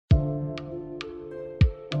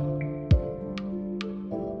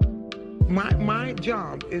My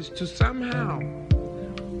job is to somehow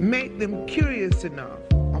make them curious enough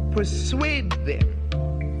or persuade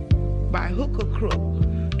them by hook or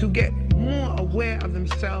crook to get more aware of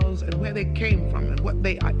themselves and where they came from and what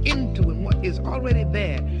they are into and what is already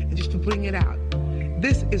there, and just to bring it out.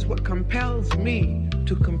 This is what compels me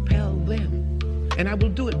to compel them, and I will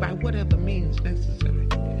do it by whatever means necessary.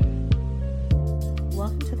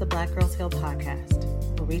 Welcome to the Black Girls Heal podcast,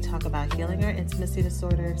 where we talk about healing our intimacy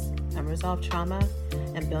disorders, unresolved trauma,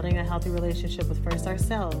 and building a healthy relationship with first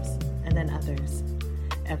ourselves and then others.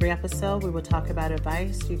 Every episode, we will talk about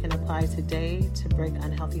advice you can apply today to break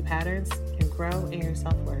unhealthy patterns and grow in your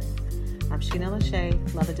self-worth. I'm Sheena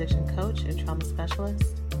Lachey, love addiction coach and trauma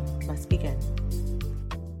specialist. Let's begin.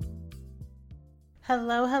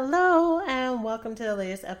 Hello, and welcome to the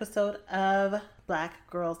latest episode of Black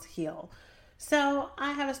Girls Heal. So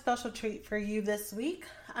I have a special treat for you this week.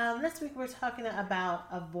 This week we're talking about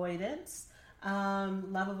avoidance,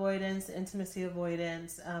 love avoidance, intimacy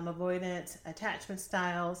avoidance, avoidant attachment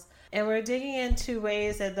styles. And we're digging into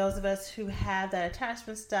ways that those of us who have that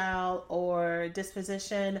attachment style or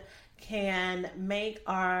disposition can make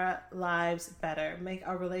our lives better, make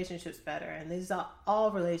our relationships better. And these are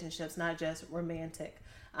all relationships, not just romantic.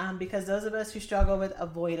 Because those of us who struggle with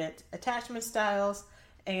avoidant attachment styles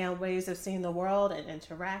and ways of seeing the world and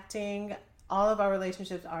interacting, all of our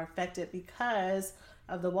relationships are affected because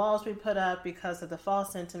of the walls we put up, because of the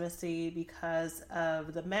false intimacy, because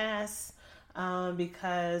of the mask,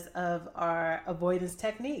 because of our avoidance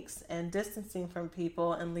techniques and distancing from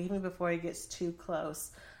people and leaving before it gets too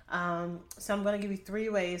close. So I'm going to give you 3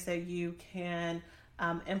 ways that you can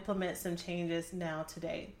implement some changes now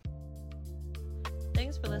today.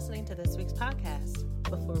 Thanks for listening to this week's podcast.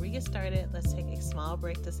 Before we get started, let's take a small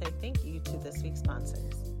break to say thank you to this week's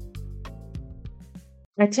sponsors.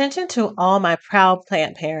 Attention to all my proud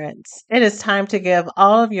plant parents. It is time to give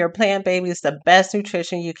all of your plant babies the best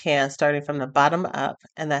nutrition you can, starting from the bottom up,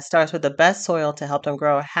 and that starts with the best soil to help them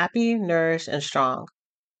grow happy, nourished, and strong.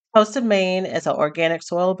 Coast of Maine is an organic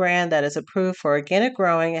soil brand that is approved for organic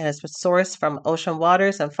growing and has been sourced from ocean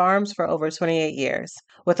waters and farms for over 28 years.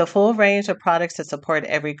 With a full range of products to support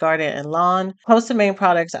every garden and lawn, Coast of Maine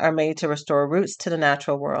products are made to restore roots to the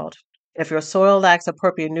natural world. If your soil lacks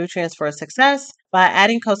appropriate nutrients for success, by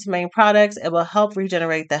adding Coast of Maine products, it will help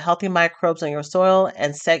regenerate the healthy microbes in your soil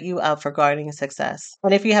and set you up for gardening success.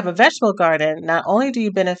 And if you have a vegetable garden, not only do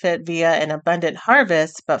you benefit via an abundant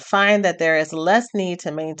harvest, but find that there is less need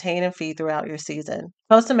to maintain and feed throughout your season.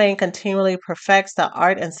 Coast of Maine continually perfects the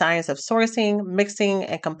art and science of sourcing, mixing,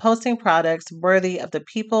 and composting products worthy of the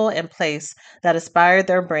people and place that inspired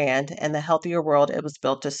their brand and the healthier world it was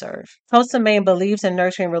built to serve. Coast of Maine believes in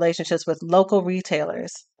nurturing relationships with local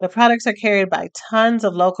retailers. The products are carried by tons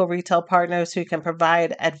of local retail partners who can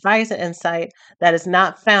provide advice and insight that is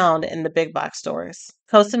not found in the big box stores.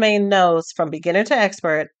 Coast of Maine knows from beginner to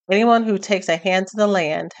expert, anyone who takes a hand to the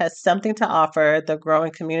land has something to offer the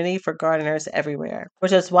growing community for gardeners everywhere,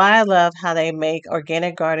 which is why I love how they make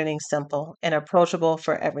organic gardening simple and approachable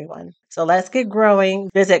for everyone. So let's get growing.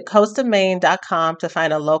 Visit coastofmaine.com to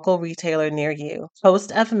find a local retailer near you.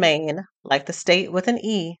 Coast of Maine, like the state with an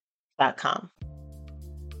E.com.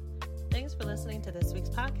 Thanks for listening to this week's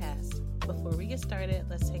podcast. Before we get started,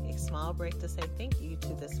 let's take a small break to say thank you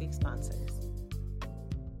to this week's sponsors.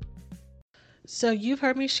 So you've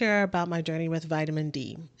heard me share about my journey with vitamin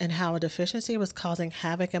D and how a deficiency was causing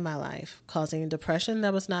havoc in my life, causing depression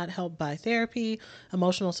that was not helped by therapy,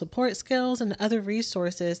 emotional support skills, and other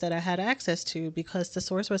resources that I had access to because the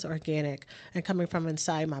source was organic and coming from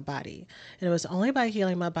inside my body. And it was only by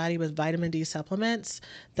healing my body with vitamin D supplements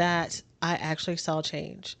that I actually saw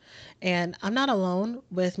change. And I'm not alone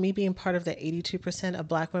with me being part of the 82% of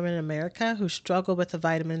Black women in America who struggle with the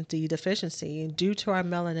vitamin D deficiency due to our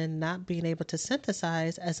melanin not being able to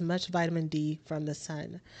synthesize as much vitamin D from the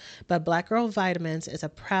sun. But Black Girl Vitamins is a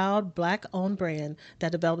proud Black-owned brand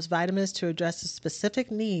that develops vitamins to address the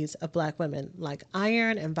specific needs of Black women, like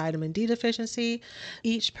iron and vitamin D deficiency.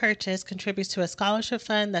 Each purchase contributes to a scholarship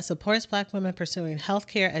fund that supports Black women pursuing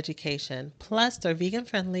healthcare education. Plus, they're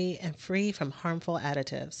vegan-friendly and free from harmful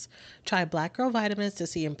additives. Try Black Girl Vitamins to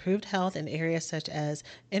see improved health in areas such as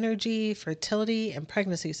energy, fertility, and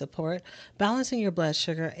pregnancy support, balancing your blood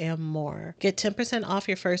sugar, and more. Get 10% off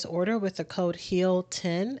your first order with the code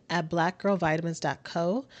HEAL10 at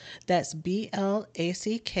blackgirlvitamins.co. That's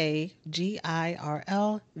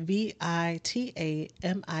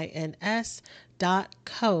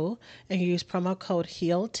BLACKGIRLVITAMINS.co and use promo code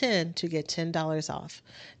HEAL10 to get $10 off.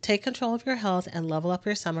 Take control of your health and level up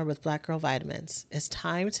your summer with Black Girl Vitamins. It's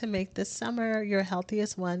time to make this summer your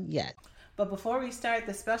healthiest one yet. But before we start,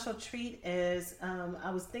 the special treat is I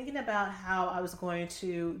was thinking about how I was going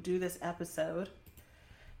to do this episode.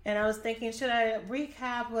 And I was thinking, should I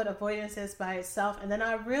recap what avoidance is by itself? And then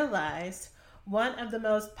I realized one of the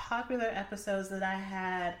most popular episodes that I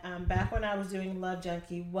had back when I was doing Love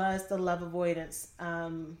Junkie was the love avoidance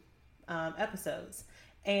episodes.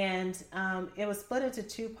 And it was split into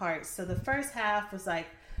two parts. So the first half was like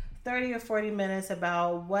 30 or 40 minutes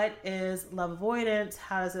about what is love avoidance,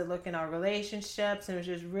 how does it look in our relationships, and it was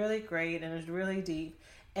just really great and it was really deep.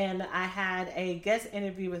 And I had a guest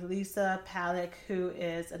interview with Lisa Palick, who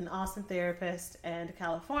is an awesome therapist in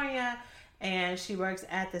California, and she works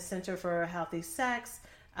at the Center for Healthy Sex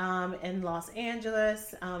in Los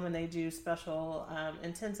Angeles, and they do special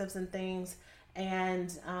intensives and things.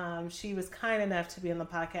 And she was kind enough to be on the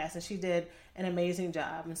podcast, and she did an amazing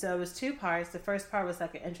job. And so it was two parts. The first part was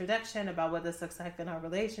like an introduction about what this looks like in our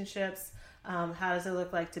relationships. How does it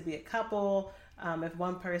look like to be a couple? If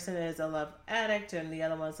one person is a love addict and the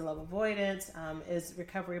other one is a love avoidant, is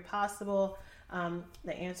recovery possible?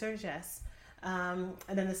 The answer is yes. And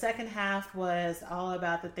then the second half was all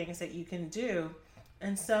about the things that you can do.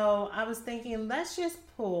 And so I was thinking, let's just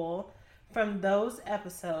pull from those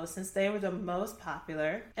episodes since they were the most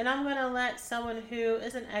popular, and I'm going to let someone who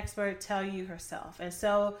is an expert tell you herself. And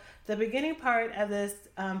so the beginning part of this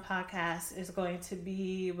podcast is going to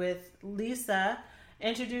be with Lisa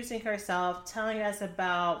introducing herself, telling us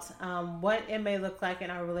about what it may look like in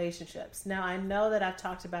our relationships. Now, I know that I've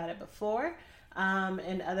talked about it before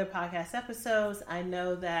in other podcast episodes. I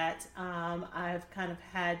know that I've kind of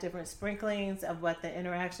had different sprinklings of what the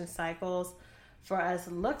interaction cycles for us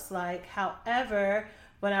looks like. However,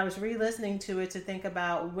 when I was re-listening to it to think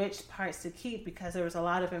about which parts to keep, because there was a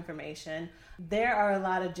lot of information, there are a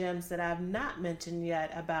lot of gems that I've not mentioned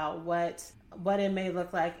yet about what it may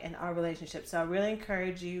look like in our relationship. So I really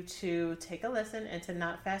encourage you to take a listen and to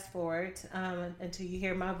not fast forward until you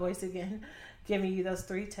hear my voice again giving you those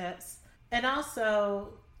 3 tips. And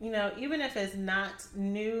also, even if it's not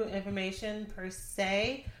new information per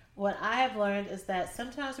se, what I have learned is that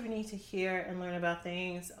sometimes we need to hear and learn about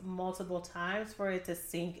things multiple times for it to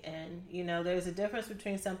sink in. There's a difference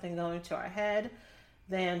between something going to our head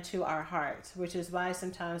than to our heart, which is why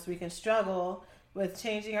sometimes we can struggle with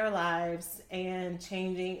changing our lives and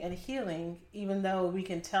changing and healing, even though we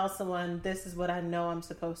can tell someone, this is what I know I'm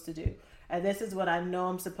supposed to do, or this is what I know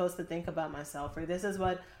I'm supposed to think about myself, or this is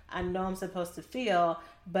what I know I'm supposed to feel,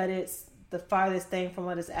 but it's the farthest thing from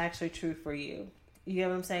what is actually true for you. You get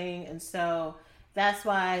what I'm saying? And so that's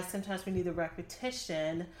why sometimes we need the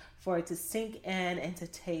repetition for it to sink in and to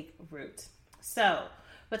take root. So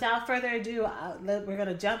without further ado, we're going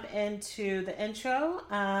to jump into the intro.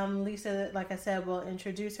 Lisa, like I said, will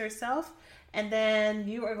introduce herself. And then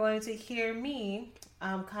you are going to hear me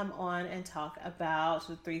come on and talk about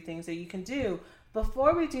the 3 things that you can do.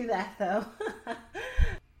 Before we do that, though,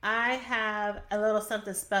 I have a little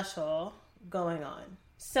something special going on.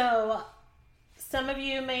 So some of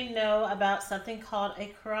you may know about something called a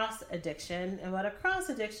cross addiction. And what a cross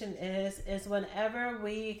addiction is whenever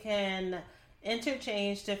we can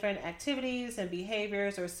interchange different activities and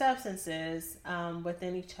behaviors or substances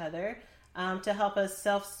within each other to help us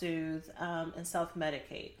self-soothe and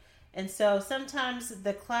self-medicate. And so sometimes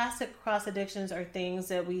the classic cross addictions are things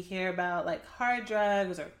that we hear about, like hard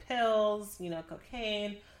drugs or pills,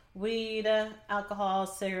 cocaine, weed, alcohol,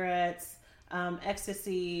 cigarettes,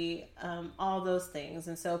 ecstasy, all those things.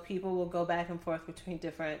 And so people will go back and forth between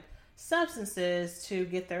different substances to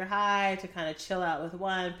get their high, to kind of chill out with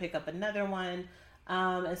one, pick up another one.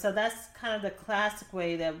 And so that's kind of the classic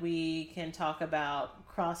way that we can talk about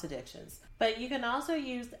cross addictions. But you can also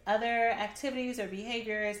use other activities or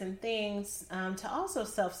behaviors and things to also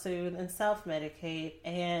self-soothe and self-medicate.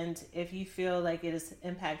 And if you feel like it is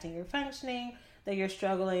impacting your functioning, that you're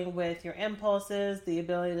struggling with your impulses, the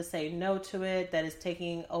ability to say no to it, that is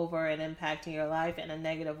taking over and impacting your life in a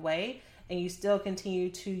negative way, and you still continue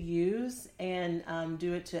to use and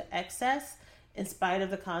do it to excess in spite of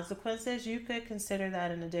the consequences, you could consider that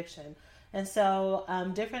an addiction. And so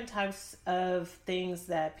different types of things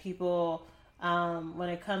that people, when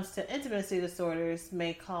it comes to intimacy disorders,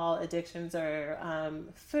 may call addictions or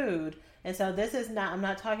food. And so this is not, I'm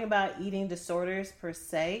not talking about eating disorders per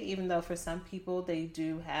se, even though for some people they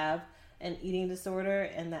do have an eating disorder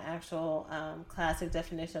in the actual classic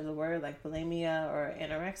definition of the word, like bulimia or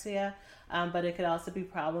anorexia. But it could also be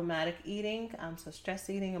problematic eating, so stress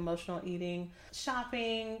eating, emotional eating,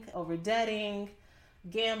 shopping, overdebting,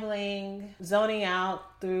 gambling, zoning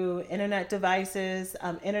out through internet devices,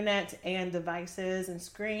 internet and devices and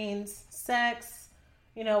screens, sex,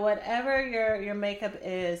 whatever your makeup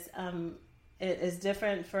is, It is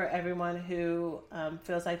different for everyone who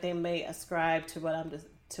feels like they may ascribe to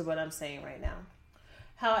what I'm saying right now.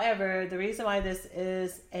 However, the reason why this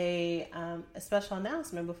is a special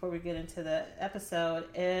announcement before we get into the episode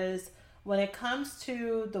is when it comes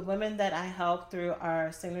to the women that I help through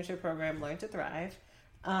our signature program, Learn to Thrive,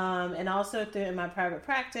 and also through in my private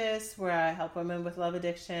practice where I help women with love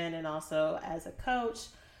addiction and also as a coach,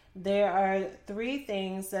 there are 3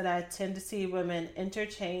 things that I tend to see women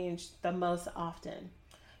interchange the most often.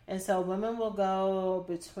 And so women will go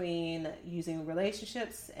between using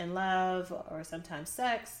relationships and love, or sometimes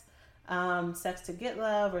sex, sex to get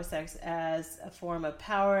love, or sex as a form of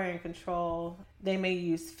power and control. They may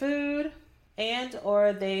use food, and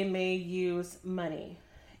or they may use money.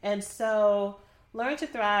 And so Learn to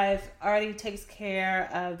Thrive already takes care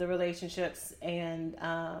of the relationships and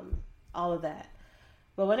all of that.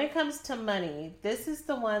 But when it comes to money, this is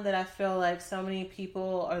the one that I feel like so many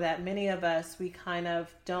people, or that many of us, we kind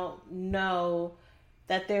of don't know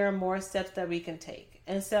that there are more steps that we can take.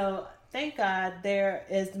 And so thank God there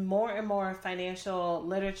is more and more financial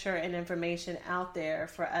literature and information out there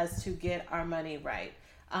for us to get our money right.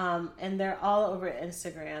 And they're all over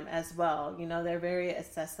Instagram as well. You know, they're very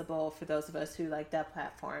accessible for those of us who like that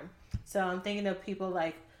platform. So I'm thinking of people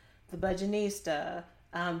like The Budgetnista,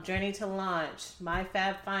 Journey to Launch, My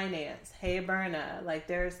Fab Finance, Hey Berna. Like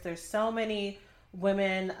there's so many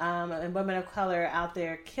women and women of color out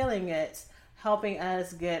there killing it, helping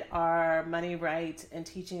us get our money right and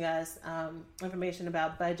teaching us information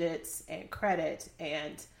about budgets and credit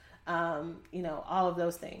and all of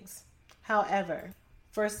those things. However,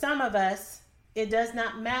 for some of us, it does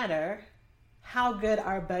not matter how good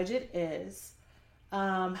our budget is,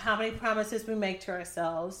 how many promises we make to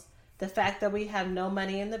ourselves, the fact that we have no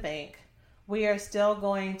money in the bank. We are still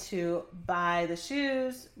going to buy the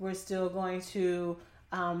shoes. We're still going to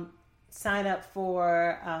sign up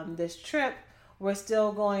for this trip. We're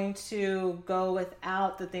still going to go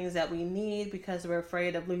without the things that we need because we're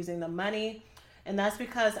afraid of losing the money. And that's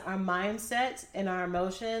because our mindset and our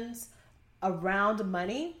emotions around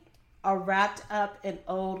money are wrapped up in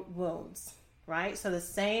old wounds, right? So the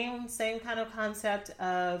same kind of concept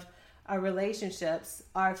of our relationships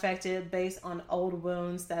are affected based on old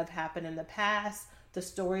wounds that have happened in the past, the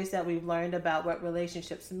stories that we've learned about what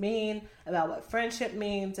relationships mean, about what friendship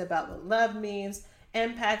means, about what love means,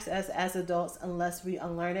 impacts us as adults unless we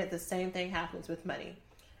unlearn it. The same thing happens with money.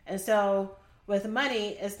 And so with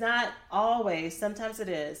money, it's not always, sometimes it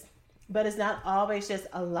is, but it's not always just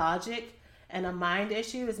a logic and a mind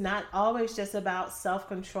issue. It's not always just about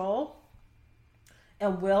self-control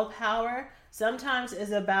and willpower. Sometimes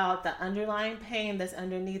it's about the underlying pain that's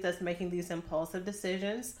underneath us making these impulsive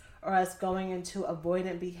decisions, or us going into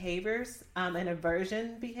avoidant behaviors and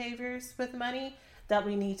aversion behaviors with money that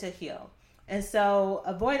we need to heal. And so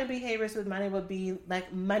avoidant behaviors with money would be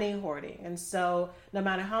like money hoarding. And so no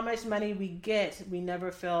matter how much money we get, we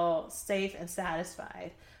never feel safe and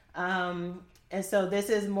satisfied. And so this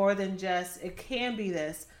is more than just, it can be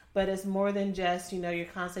this, but it's more than just, you're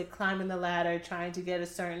constantly climbing the ladder, trying to get a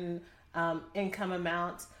certain income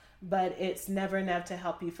amount, but it's never enough to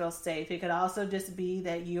help you feel safe. It could also just be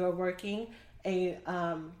that you are working a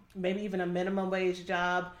maybe even a minimum wage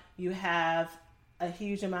job. You have a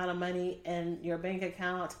huge amount of money in your bank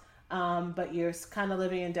account, but you're kind of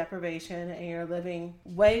living in deprivation and you're living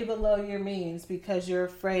way below your means because you're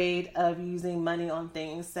afraid of using money on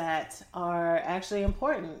things that are actually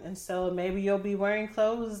important. And so maybe you'll be wearing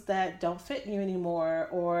clothes that don't fit you anymore,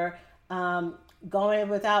 or going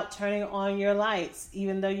without turning on your lights,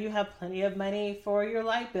 even though you have plenty of money for your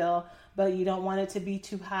light bill, but you don't want it to be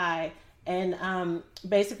too high. And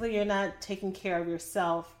basically you're not taking care of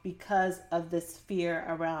yourself because of this fear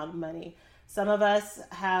around money. Some of us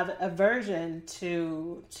have aversion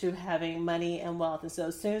to having money and wealth. And so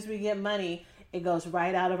as soon as we get money, it goes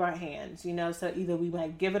right out of our hands, so either we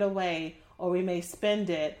might give it away, or we may spend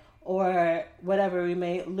it, or whatever, we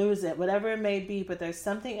may lose it, whatever it may be. But there's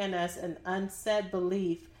something in us, an unsaid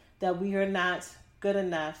belief that we are not good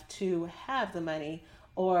enough to have the money,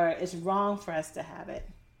 or it's wrong for us to have it.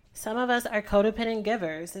 Some of us are codependent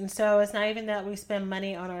givers. And so it's not even that we spend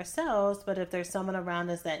money on ourselves, but if there's someone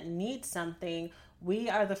around us that needs something,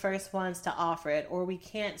 we are the first ones to offer it, or we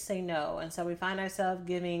can't say no. And so we find ourselves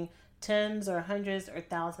giving tens or hundreds or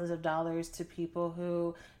thousands of dollars to people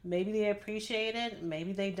who maybe they appreciate it,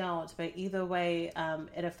 maybe they don't. But either way,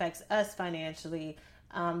 it affects us financially,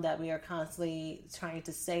 that we are constantly trying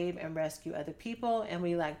to save and rescue other people, and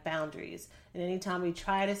we lack boundaries. And anytime we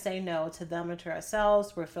try to say no to them or to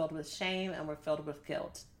ourselves, we're filled with shame and we're filled with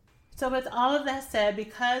guilt. So with all of that said,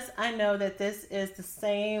 because I know that this is the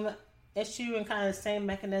same issue and kind of the same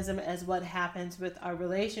mechanism as what happens with our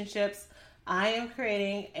relationships. I am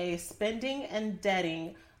creating a spending and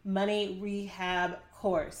debting money rehab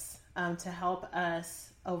course to help us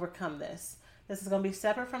overcome this. This is going to be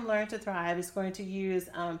separate from Learn to Thrive. It's going to use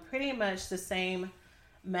pretty much the same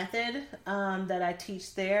method that I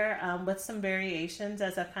teach there with some variations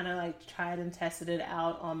as I've kind of like tried and tested it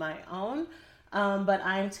out on my own. But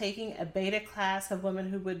I'm taking a beta class of women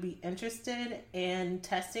who would be interested in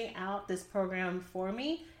testing out this program for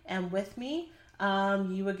me and with me.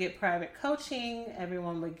 You would get private coaching.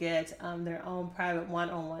 Everyone would get their own private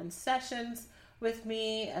one-on-one sessions with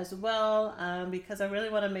me as well, because I really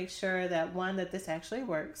want to make sure that one, that this actually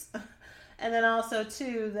works. And then also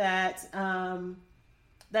two, that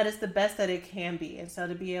that is the best that it can be. And so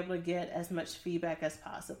to be able to get as much feedback as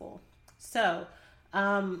possible. So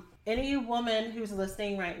any woman who's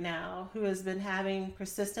listening right now who has been having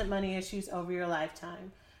persistent money issues over your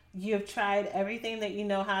lifetime, you've tried everything that you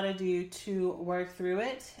know how to do to work through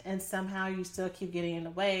it, and somehow you still keep getting in the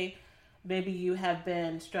way. Maybe you have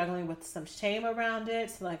been struggling with some shame around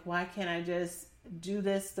it. Like, why can't I just do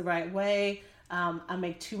this the right way? I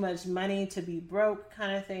make too much money to be broke,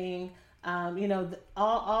 kind of thing.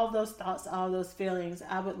 All those thoughts, all those feelings.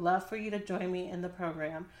 I would love for you to join me in the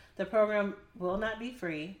program. The program will not be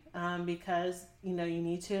free because you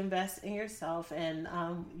need to invest in yourself, and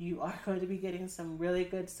you are going to be getting some really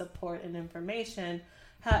good support and information.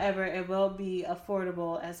 However, it will be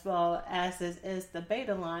affordable, as well as this is the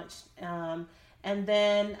beta launch. And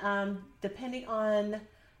then depending on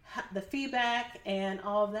the feedback and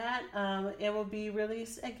all of that, it will be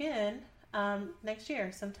released again next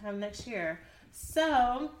year, sometime next year.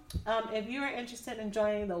 So if you are interested in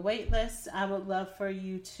joining the wait list, I would love for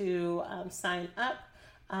you to sign up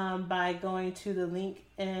by going to the link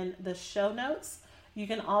in the show notes. You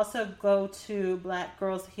can also go to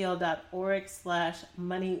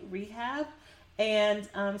blackgirlsheal.org/money-rehab and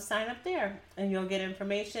sign up there, and you'll get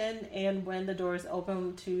information and when the doors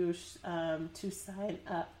open to sign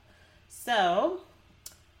up. So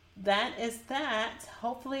that is that.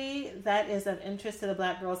 Hopefully that is of interest to the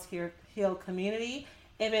Black Girls Heal community.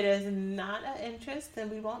 If it is not of interest, then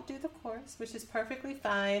we won't do the course, which is perfectly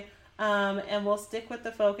fine. And we'll stick with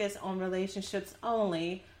the focus on relationships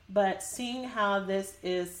only. But seeing how this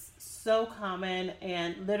is so common,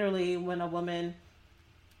 and literally when a woman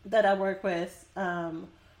that I work with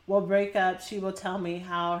will break up, she will tell me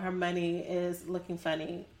how her money is looking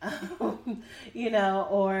funny, or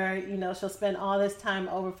she'll spend all this time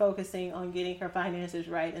over focusing on getting her finances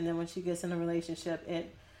right, and then when she gets in a relationship,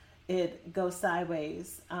 it goes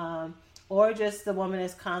sideways. Or just the woman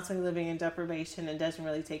is constantly living in deprivation and doesn't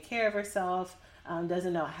really take care of herself.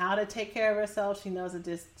 Doesn't know how to take care of herself. She knows that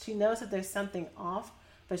there's something off,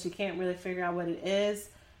 but she can't really figure out what it is.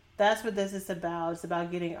 That's what this is about. It's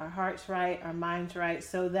about getting our hearts right, our minds right,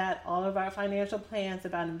 so that all of our financial plans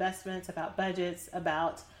about investments, about budgets,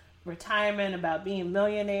 about retirement, about being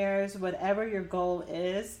millionaires, whatever your goal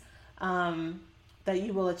is, that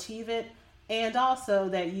you will achieve it, and also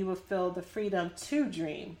that you will feel the freedom to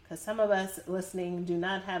dream. Because some of us listening do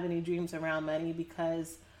not have any dreams around money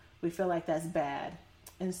because we feel like that's bad.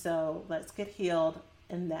 And so let's get healed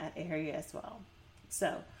in that area as well.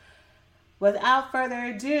 So without further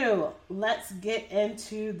ado, let's get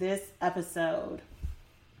into this episode.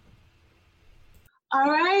 All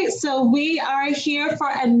right, so we are here for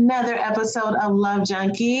another episode of Love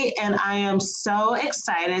Junkie, and I am so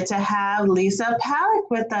excited to have Lisa Palick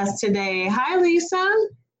with us today. Hi, Lisa.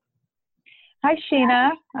 Hi,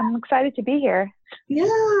 Sheena. I'm excited to be here.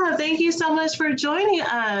 Yeah, thank you so much for joining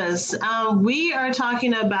us. We are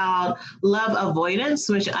talking about love avoidance,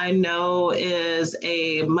 which I know is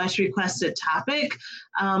a much requested topic.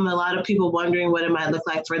 A lot of people wondering what it might look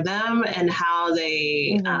like for them and how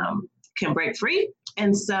they can break free.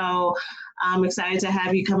 And so I'm excited to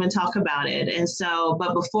have you come and talk about it. And so,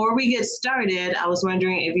 but before we get started, I was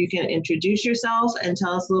wondering if you can introduce yourself and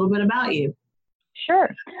tell us a little bit about you. Sure.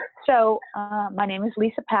 So my name is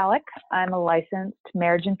Lisa Palick. I'm a licensed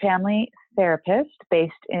marriage and family therapist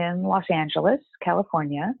based in Los Angeles,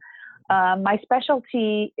 California. My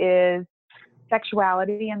specialty is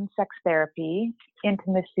sexuality and sex therapy,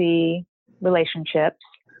 intimacy, relationships,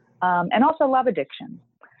 and also love addiction.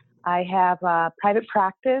 I have a private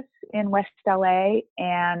practice in West LA,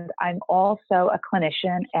 and I'm also a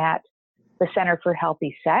clinician at the Center for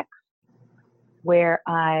Healthy Sex, where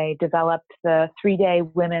I developed the 3-day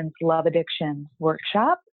Women's Love Addiction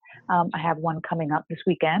workshop. I have one coming up this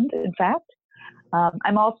weekend, in fact.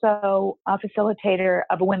 I'm also a facilitator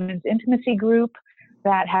of a women's intimacy group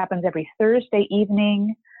that happens every Thursday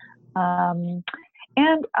evening.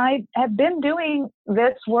 And I have been doing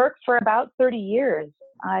this work for about 30 years.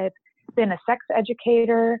 I've been a sex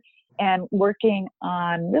educator and working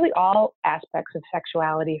on really all aspects of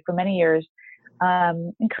sexuality for many years,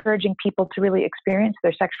 encouraging people to really experience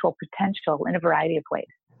their sexual potential in a variety of ways.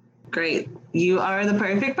 Great. You are the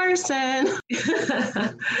perfect person.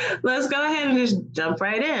 Let's go ahead and just jump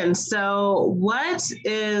right in. So, what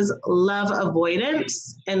is love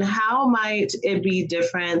avoidance and how might it be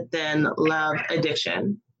different than love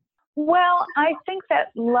addiction? Well, I think that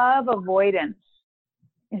love avoidance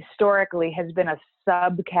historically has been a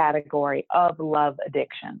subcategory of love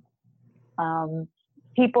addiction.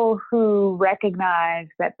 People who recognize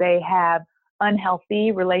that they have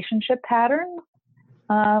unhealthy relationship patterns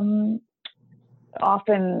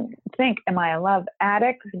often think, am I a love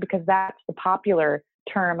addict? Because that's the popular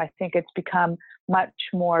term. I think it's become much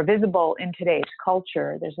more visible in today's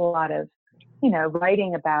culture. There's a lot of,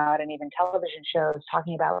 writing about and even television shows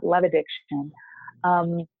talking about love addiction.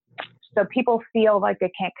 So people feel like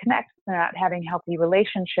they can't connect. They're not having healthy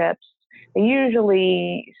relationships. They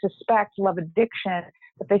usually suspect love addiction,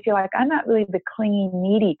 but they feel like I'm not really the clingy,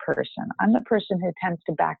 needy person. I'm the person who tends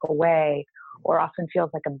to back away or often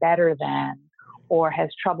feels like a better than or has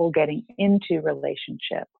trouble getting into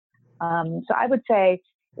relationship. So I would say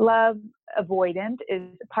love avoidant is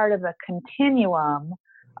part of a continuum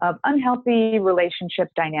of unhealthy relationship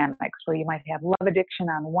dynamics where you might have love addiction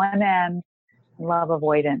on one end and love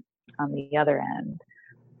avoidance on the other end.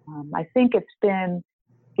 I think it's been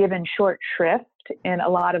given short shrift in a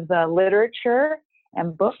lot of the literature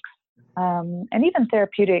and books and even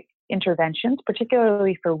therapeutic interventions,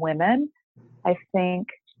 particularly for women. I think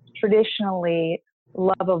traditionally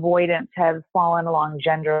love avoidance has fallen along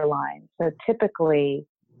gender lines. So typically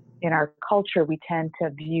in our culture, we tend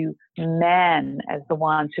to view men as the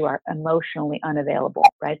ones who are emotionally unavailable,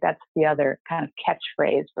 right? That's the other kind of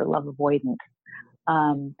catchphrase for love avoidance.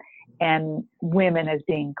 And women as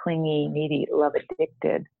being clingy, needy, love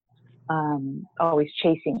addicted, always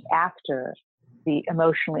chasing after the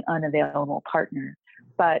emotionally unavailable partner.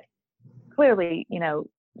 But clearly,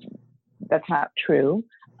 that's not true,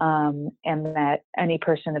 and that any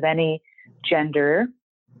person of any gender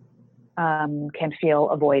can feel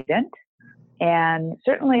avoidant and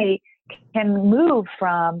certainly can move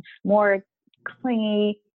from more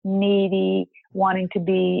clingy, needy, wanting to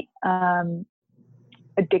be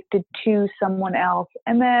addicted to someone else,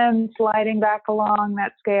 and then sliding back along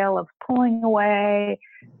that scale of pulling away,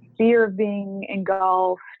 fear of being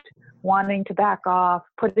engulfed, wanting to back off,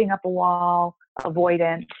 putting up a wall,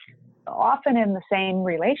 avoidance, often in the same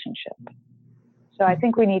relationship. So I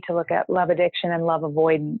think we need to look at love addiction and love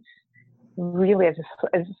avoidance really as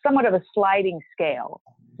somewhat of a sliding scale,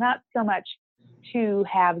 not so much two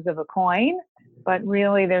halves of a coin, but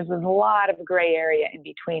really there's a lot of gray area in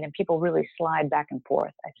between, and people really slide back and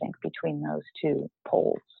forth, I think, between those two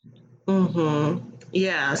poles. Mm-hmm.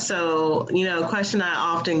 Yeah. So, a question I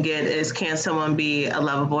often get is, can someone be a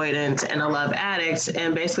love avoidant and a love addict?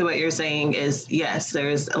 And basically what you're saying is, yes,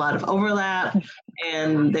 there's a lot of overlap,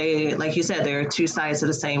 and they, like you said, there are two sides of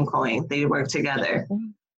the same coin. They work together.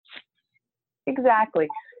 Exactly.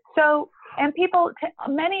 So, and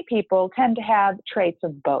many people tend to have traits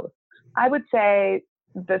of both. I would say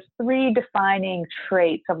the three defining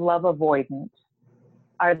traits of love avoidance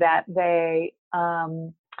are that they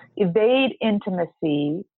evade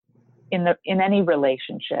intimacy in any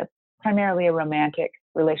relationship, primarily a romantic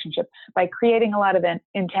relationship, by creating a lot of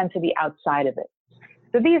intensity outside of it.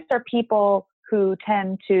 So these are people who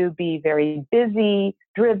tend to be very busy,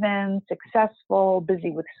 driven, successful,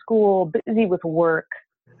 busy with school, busy with work,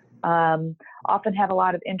 often have a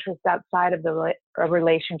lot of interests outside of a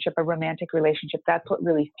relationship, a romantic relationship. That's what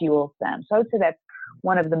really fuels them. So I would say that's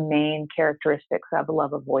one of the main characteristics of a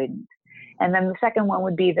love avoidant. And then the second one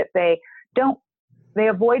would be that they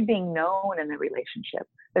avoid being known in the relationship.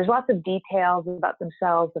 There's lots of details about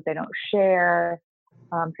themselves that they don't share,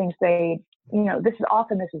 things this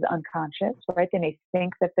is unconscious, right? They may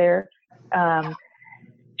think that they're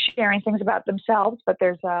sharing things about themselves, but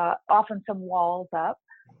there's often some walls up.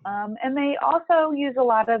 And they also use a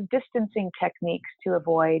lot of distancing techniques to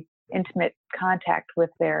avoid intimate contact with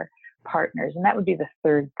their partners. And that would be the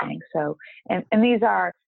third thing. So, and these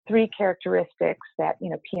are three characteristics that,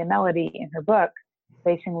 Pia Mellody in her book,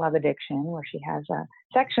 Facing Love Addiction, where she has a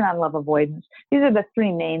section on love avoidance. These are the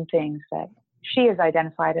three main things that she has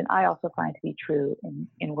identified, and I also find to be true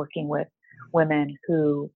in working with women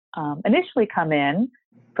who initially come in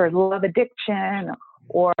for love addiction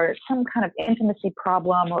or some kind of intimacy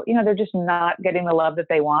problem, or, they're just not getting the love that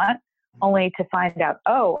they want, only to find out,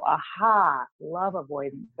 love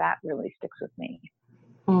avoidance, that really sticks with me.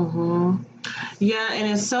 Mm-hmm. Yeah,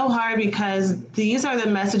 and it's so hard because these are the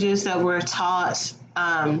messages that we're taught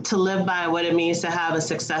to live by, what it means to have a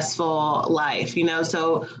successful life,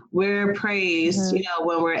 so we're praised, Mm-hmm.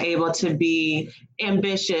 when we're able to be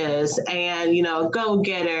ambitious and,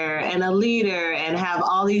 go-getter and a leader and have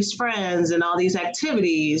all these friends and all these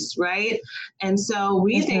activities, right? And so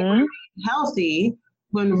we think Mm-hmm. we're healthy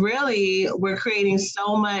when really we're creating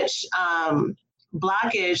so much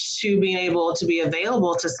blockage to being able to be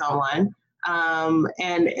available to someone, and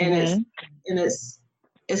Mm-hmm.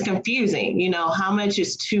 it's confusing, how much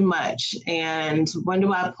is too much, and when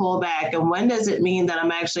do I pull back, and when does it mean that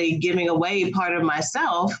I'm actually giving away part of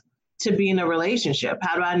myself to be in a relationship?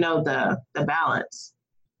 How do I know the balance?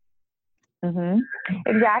 Mm-hmm.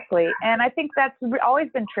 Exactly. And I think that's always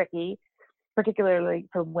been tricky, particularly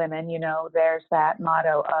for women. There's that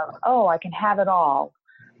motto of, oh, I can have it all,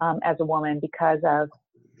 as a woman, because of,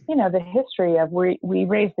 the history of we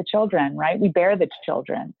raise the children, right? We bear the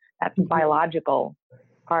children. That's a biological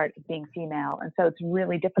part of being female. And so it's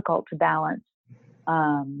really difficult to balance,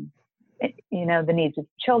 the needs of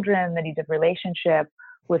children, the needs of relationship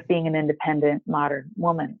with being an independent modern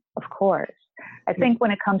woman, of course. I think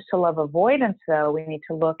when it comes to love avoidance, though, we need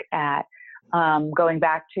to look at going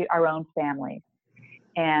back to our own family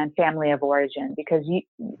and family of origin, because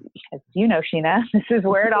as you know, Sheena, this is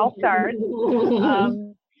where it all starts.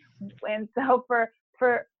 And so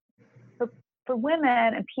for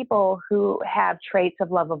women and people who have traits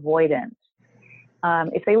of love avoidance,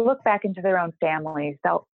 if they look back into their own families,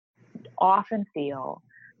 they'll often feel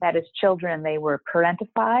that as children they were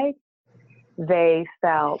parentified. They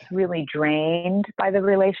felt really drained by the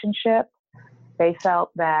relationship. They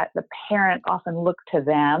felt that the parent often looked to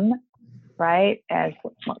them, right, as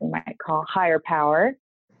what we might call higher power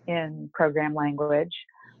in program language.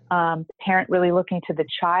 Parent really looking to the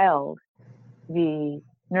child, the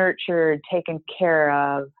nurtured, taken care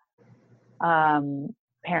of.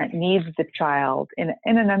 Parent needs the child in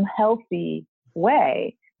an unhealthy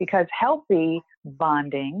way, because healthy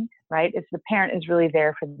bonding, right, is the parent is really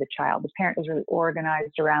there for the child. The parent is really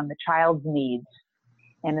organized around the child's needs.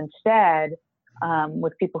 And instead,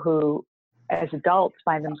 with people who, as adults,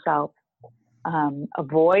 find themselves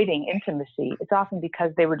avoiding intimacy, it's often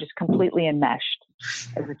because they were just completely enmeshed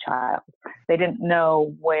as a child. They didn't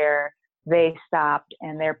know where they stopped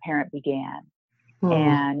and their parent began.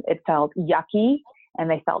 And it felt yucky, and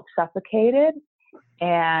they felt suffocated,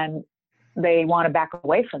 and they want to back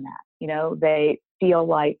away from that. They feel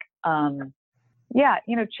like,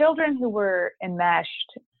 children who were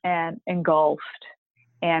enmeshed and engulfed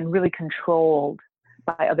and really controlled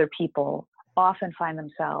by other people often find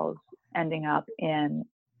themselves ending up in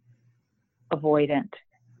avoidant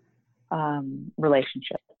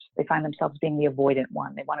relationships. They find themselves being the avoidant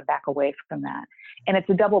one. They want to back away from that. And it's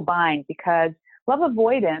a double bind, because love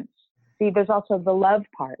avoidance, there's also the love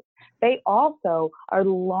part. They also are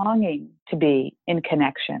longing to be in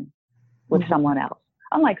connection with someone else.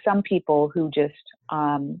 Unlike some people who just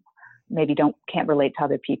maybe can't relate to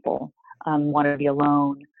other people, want to be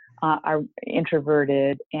alone, are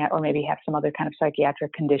introverted, or maybe have some other kind of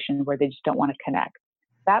psychiatric condition where they just don't want to connect.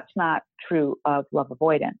 That's not true of love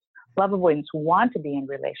avoidance. Love avoidance want to be in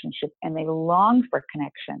relationship, and they long for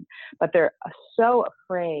connection, but they're so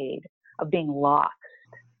afraid of being lost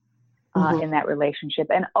in that relationship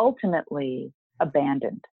and ultimately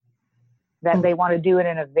abandoned, that they want to do it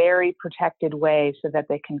in a very protected way so that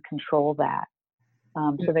they can control that.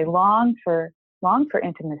 So they long for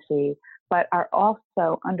intimacy, but are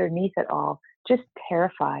also underneath it all just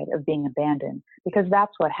terrified of being abandoned, because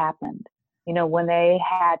that's what happened. When they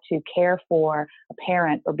had to care for a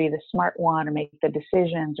parent or be the smart one or make the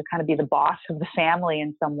decisions or kind of be the boss of the family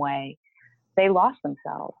in some way, they lost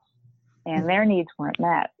themselves and their needs weren't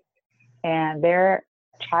met, and their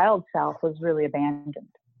child self was really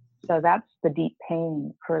abandoned. So that's the deep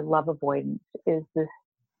pain for love avoidance, is this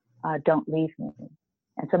don't leave me.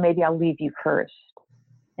 And so maybe I'll leave you first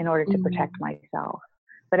in order to protect myself.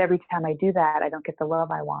 But every time I do that, I don't get the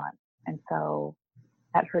love I want. And so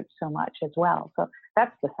that hurts so much as well. So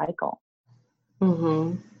that's the cycle.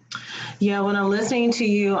 Yeah, when I'm listening to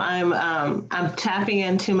you, I'm tapping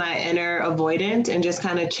into my inner avoidant and just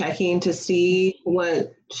kind of checking to see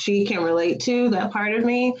what she can relate to, that part of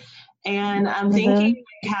me. And I'm thinking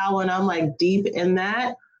how when I'm like deep in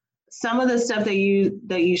that, some of the stuff that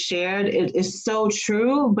you shared, it is so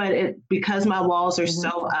true, but because my walls are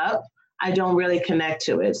so up, I don't really connect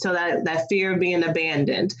to it. So that fear of being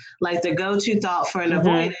abandoned, like the go-to thought for an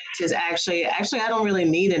avoidance is actually, I don't really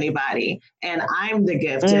need anybody. And I'm the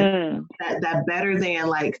gift, that better than,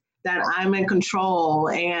 like, that I'm in control.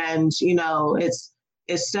 And,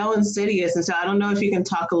 it's so insidious. And so I don't know if you can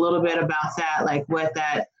talk a little bit about that, like what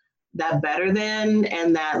that better than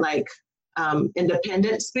and that like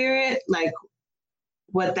independent spirit, like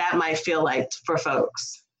what that might feel like for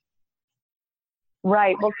folks.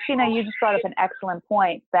 Right. Well, Sheena, you just brought up an excellent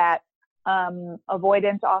point that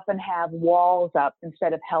avoidants often have walls up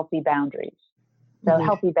instead of healthy boundaries. So a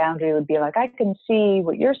healthy boundary would be like, I can see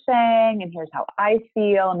what you're saying and here's how I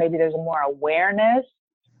feel. And maybe there's a more awareness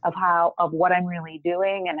of what I'm really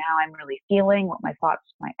doing and how I'm really feeling, what my thoughts,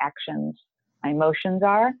 my actions, my emotions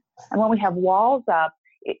are. And when we have walls up,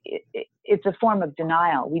 it's a form of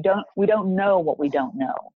denial. We don't know what we don't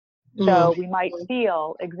know. So we might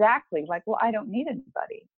feel exactly like, well, I don't need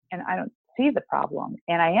anybody and I don't see the problem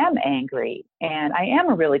and I am angry and I am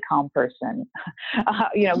a really calm person.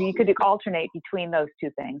 You could alternate between those two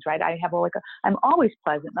things, right? I'm always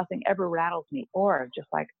pleasant. Nothing ever rattles me, or just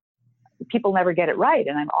like people never get it right.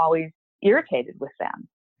 And I'm always irritated with them.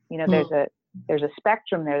 There's a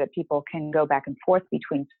spectrum there that people can go back and forth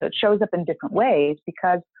between. So it shows up in different ways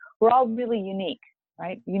because we're all really unique,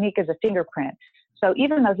 right? Unique as a fingerprint. So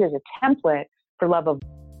even though here's a template for love of.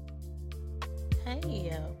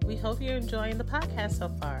 Hey, we hope you're enjoying the podcast so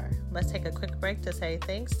far. Let's take a quick break to say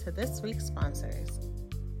thanks to this week's sponsors.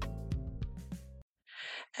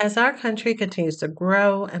 As our country continues to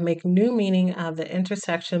grow and make new meaning of the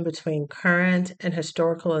intersection between current and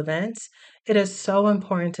historical events, it is so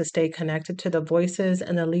important to stay connected to the voices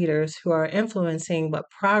and the leaders who are influencing what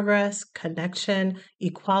progress, connection,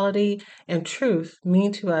 equality, and truth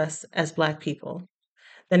mean to us as Black people.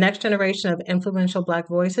 The next generation of influential Black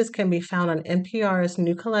voices can be found on NPR's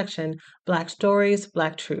new collection, Black Stories,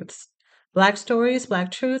 Black Truths. Black Stories, Black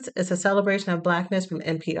Truths is a celebration of Blackness from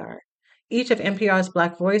NPR. Each of NPR's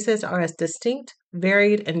Black voices are as distinct,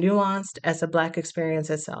 varied, and nuanced as the Black experience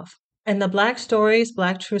itself. In the Black Stories,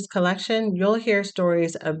 Black Truths collection, you'll hear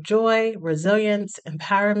stories of joy, resilience,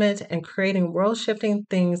 empowerment, and creating world-shifting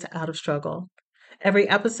things out of struggle. Every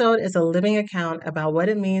episode is a living account about what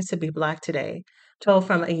it means to be Black today, told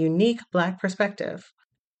from a unique Black perspective.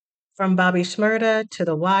 From Bobby Shmurda to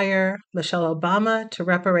The Wire, Michelle Obama to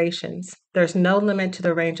reparations, there's no limit to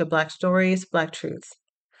the range of Black stories, Black truths.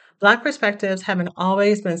 Black perspectives haven't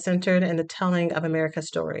always been centered in the telling of America's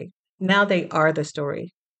story. Now they are the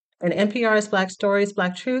story. In NPR's Black Stories,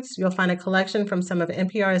 Black Truths, you'll find a collection from some of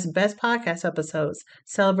NPR's best podcast episodes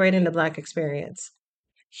celebrating the Black experience.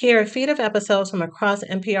 Hear a feed of episodes from across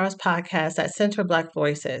NPR's podcasts that center Black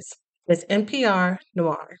voices. It's NPR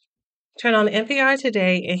Noir. Turn on NPR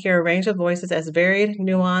today and hear a range of voices as varied,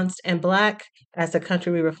 nuanced, and Black as the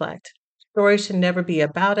country we reflect. Stories should never be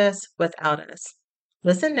about us, without us.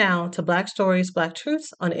 Listen now to Black Stories, Black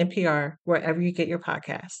Truths on NPR, wherever you get your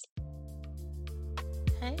podcasts.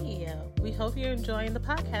 Hey, we hope you're enjoying the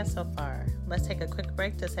podcast so far. Let's take a quick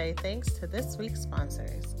break to say thanks to this week's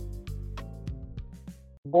sponsors.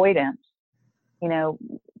 Avoidance.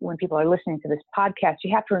 When people are listening to this podcast,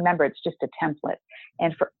 you have to remember it's just a template.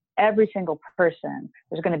 And for every single person,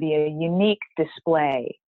 there's going to be a unique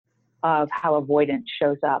display of how avoidance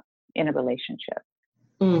shows up in a relationship.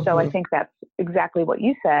 So I think that's exactly what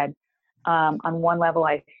you said. On one level,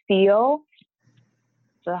 I feel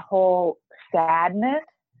the whole sadness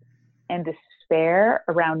and despair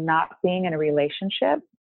around not being in a relationship.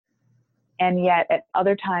 And yet at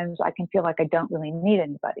other times, I can feel like I don't really need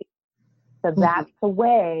anybody. So that's a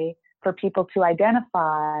way for people to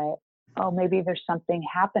identify, oh, maybe there's something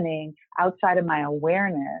happening outside of my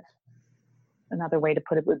awareness. Another way to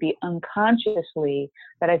put it would be unconsciously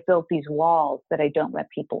that I've built these walls that I don't let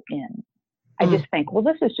people in. I just think, well,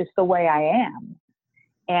 this is just the way I am.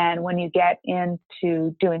 And when you get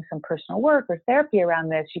into doing some personal work or therapy around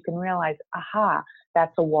this, you can realize, aha,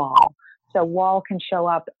 that's a wall. So wall can show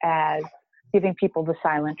up as giving people the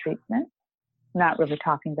silent treatment, not really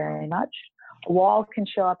talking very much. A wall can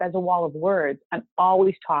show up as a wall of words. I'm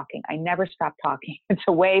always talking. I never stop talking. It's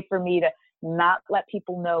a way for me to not let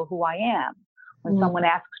people know who I am. When someone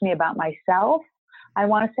asks me about myself, I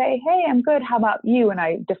want to say, hey, I'm good. How about you? And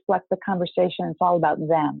I deflect the conversation. It's all about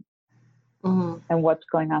them and what's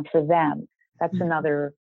going on for them. That's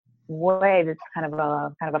another way that's kind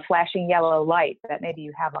of a flashing yellow light that maybe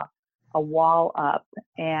you have a wall up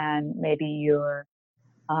and maybe you're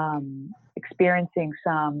experiencing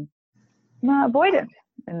some avoidance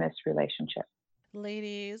in this relationship.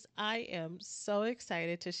 Ladies, I am so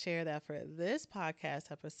excited to share that for this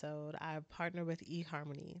podcast episode, I've partnered with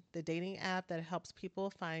eHarmony, the dating app that helps people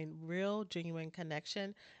find real, genuine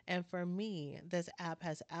connection. And for me, this app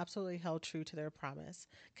has absolutely held true to their promise,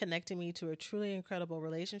 connecting me to a truly incredible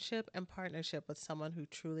relationship and partnership with someone who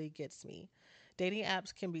truly gets me. Dating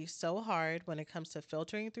apps can be so hard when it comes to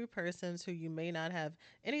filtering through persons who you may not have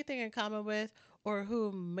anything in common with or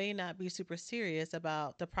who may not be super serious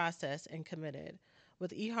about the process and committed.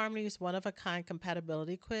 With eHarmony's one of a kind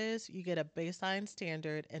compatibility quiz, you get a baseline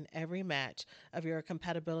standard in every match of your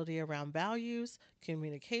compatibility around values,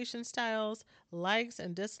 communication styles, likes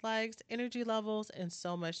and dislikes, energy levels, and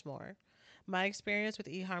so much more. My experience with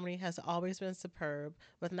eHarmony has always been superb,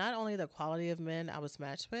 with not only the quality of men I was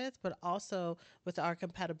matched with, but also with our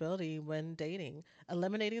compatibility when dating,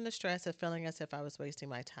 eliminating the stress of feeling as if I was wasting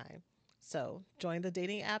my time. So, join the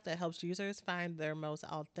dating app that helps users find their most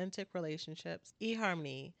authentic relationships.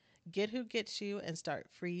 eHarmony. Get who gets you and start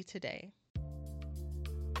free today.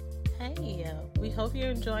 Hey, we hope you're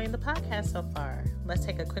enjoying the podcast so far. Let's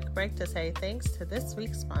take a quick break to say thanks to this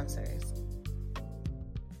week's sponsors.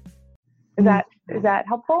 Is that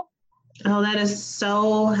helpful? Oh, that is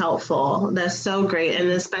so helpful. That's so great. And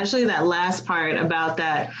especially that last part about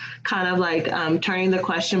that kind of like turning the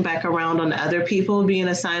question back around on other people being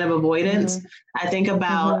a sign of avoidance. I think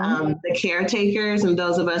about the caretakers and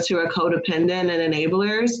those of us who are codependent and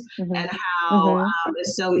enablers and how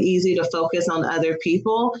it's so easy to focus on other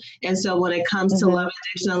people. And so when it comes to love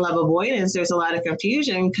addiction and love avoidance, there's a lot of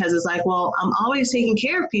confusion because it's like, well, I'm always taking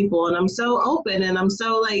care of people and I'm so open and I'm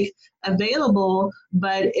so like available,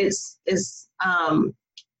 but it's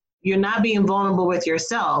you're not being vulnerable with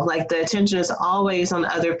yourself. Like the attention is always on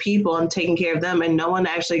other people and taking care of them, and no one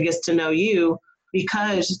actually gets to know you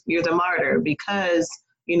because you're the martyr, because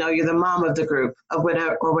you're the mom of the group of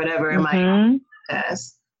whatever it might be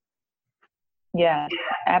as. Yeah,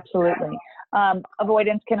 absolutely.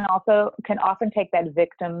 Avoidance can often take that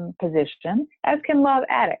victim position, as can love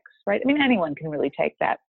addicts, right? I mean, anyone can really take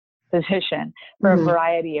that position for a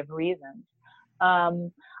variety of reasons.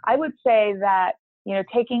 I would say that,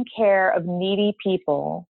 taking care of needy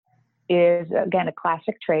people is, again, a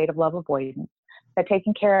classic trait of love avoidance. That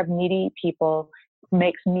taking care of needy people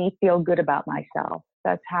makes me feel good about myself.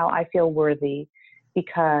 That's how I feel worthy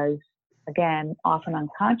because, again, often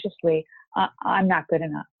unconsciously, I'm not good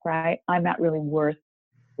enough, right? I'm not really worth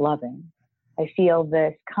loving. I feel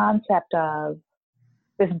this concept of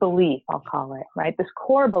this belief, I'll call it, right? This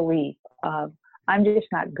core belief of I'm just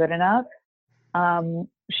not good enough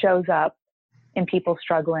shows up in people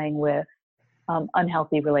struggling with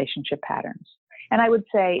unhealthy relationship patterns. And I would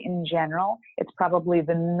say in general, it's probably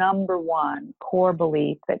the number one core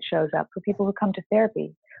belief that shows up for people who come to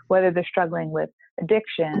therapy, whether they're struggling with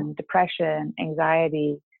addiction, depression,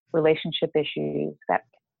 anxiety, relationship issues. That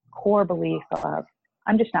core belief of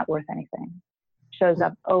I'm just not worth anything shows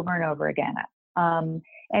up over and over again.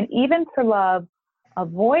 And even for love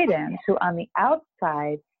avoidance, who on the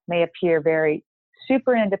outside may appear very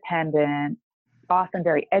super independent, often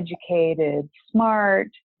very educated, smart,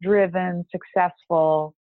 driven,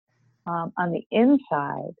 successful, on the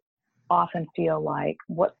inside often feel like,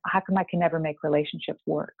 how come I can never make relationships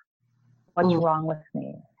work? What's wrong with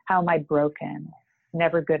me? How am I broken?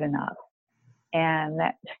 Never good enough. And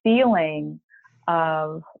that feeling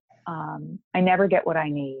of I never get what I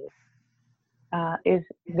need is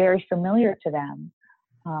very familiar to them.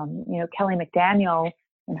 Kelly McDaniel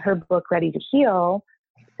in her book, Ready to Heal,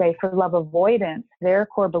 say for love avoidance, their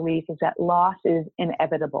core belief is that loss is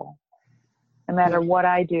inevitable. No matter what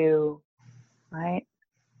I do, right?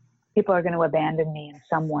 People are going to abandon me in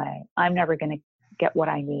some way. I'm never going to get what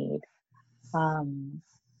I need.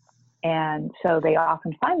 And so they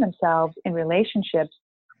often find themselves in relationships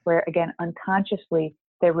where, again, unconsciously,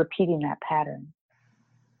 they're repeating that pattern.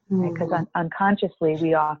 Because unconsciously,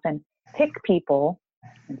 we often pick people,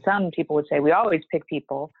 and some people would say we always pick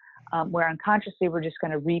people, where unconsciously we're just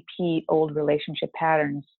going to repeat old relationship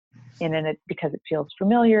patterns in it because it feels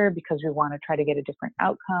familiar, because we want to try to get a different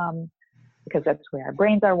outcome, because that's where our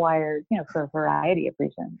brains are wired, for a variety of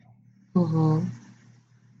reasons.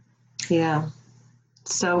 Yeah,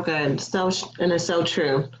 so good. And it's so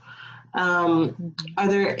true. Are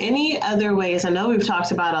there any other ways, I know we've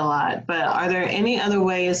talked about a lot, but are there any other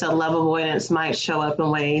ways that love avoidance might show up in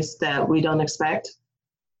ways that we don't expect?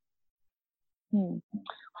 Well,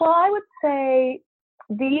 I would say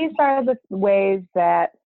these are the ways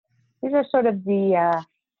these are sort of the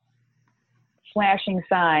flashing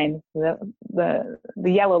signs, the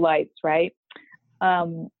yellow lights, right?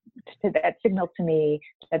 That signal to me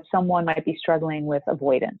that someone might be struggling with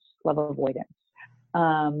avoidance, love avoidance.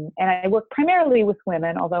 And I work primarily with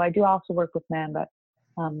women, although I do also work with men, but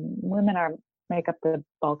women make up the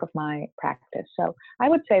bulk of my practice. So I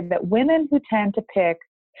would say that women who tend to pick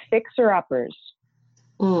fixer-uppers,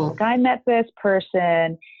 like I met this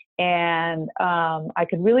person And I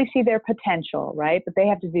could really see their potential, right? But they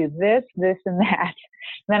have to do this, this, and that.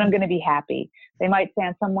 And then I'm going to be happy. They might say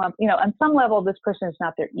on on some level, this person is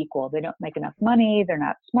not their equal. They don't make enough money. They're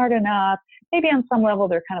not smart enough. Maybe on some level,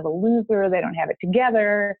 they're kind of a loser. They don't have it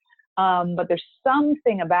together. But there's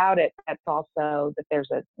something about it that's also that there's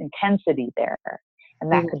an intensity there.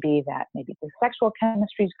 And that could be that maybe the sexual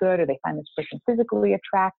chemistry is good, or they find this person physically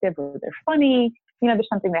attractive, or they're funny. There's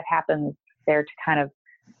something that happens there to kind of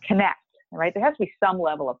connect, right? There has to be some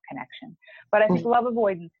level of connection. But I think love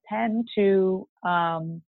avoidants tend to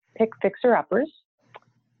pick fixer-uppers.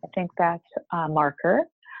 I think that's a marker.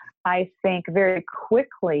 I think very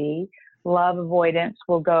quickly love avoidants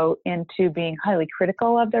will go into being highly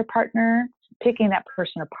critical of their partner, picking that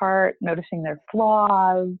person apart, noticing their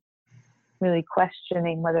flaws, really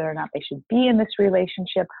questioning whether or not they should be in this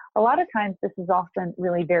relationship. A lot of times this is often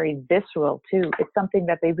really very visceral too. It's something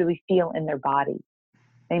that they really feel in their body.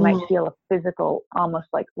 They might feel a physical, almost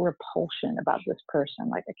like repulsion about this person.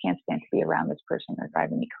 Like, I can't stand to be around this person. They're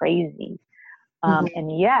driving me crazy.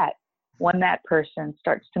 And yet, when that person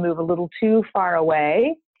starts to move a little too far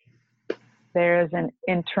away, there's an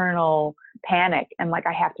internal panic and like,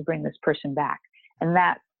 I have to bring this person back. And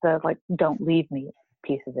that's the like, don't leave me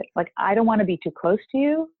piece of it. Like, I don't want to be too close to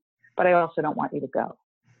you, but I also don't want you to go.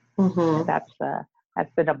 That's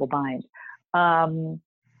the double bind.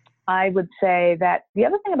 I would say that the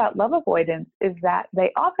other thing about love avoidance is that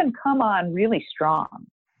they often come on really strong.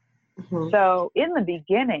 So in the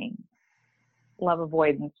beginning, love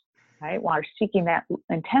avoidance, right, while they're seeking that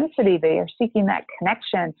intensity, they are seeking that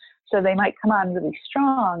connection. So they might come on really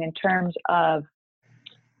strong in terms of,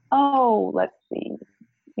 let's see,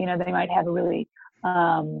 they might have a really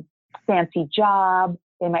fancy job.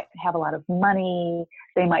 They might have a lot of money.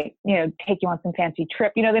 They might, take you on some fancy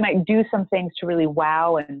trip. They might do some things to really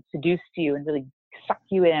wow and seduce you and really suck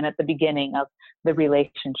you in at the beginning of the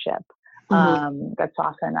relationship. That's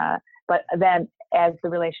often but then as the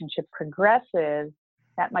relationship progresses,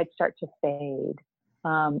 that might start to fade.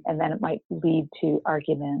 And then it might lead to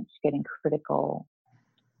arguments, getting critical,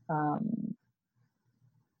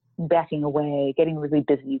 backing away, getting really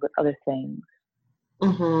busy with other things.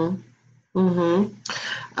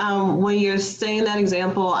 When you're saying that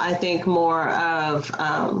example, I think more of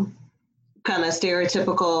kind of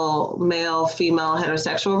stereotypical male-female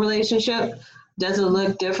heterosexual relationship. Does it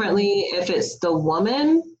look differently if it's the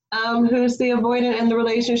woman who's the avoidant in the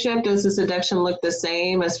relationship? Does the seduction look the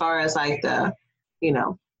same as far as like the,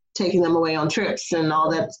 taking them away on trips and all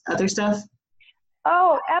that other stuff?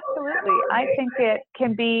 Oh, absolutely. I think it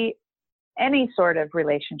can be any sort of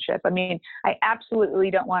relationship. I mean, I absolutely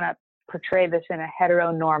don't want to portray this in a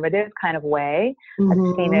heteronormative kind of way.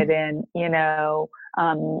 I've seen it in,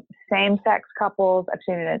 same-sex couples. I've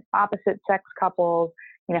seen it in opposite-sex couples,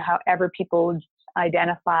 however people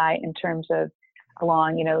identify in terms of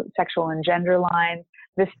along, sexual and gender lines.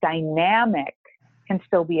 This dynamic can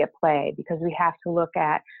still be at play because we have to look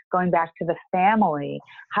at, going back to the family,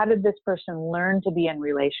 how did this person learn to be in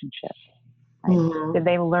relationships? Right? Did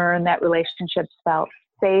they learn that relationships felt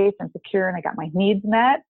safe and secure and I got my needs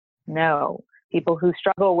met? No. People who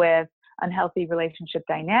struggle with unhealthy relationship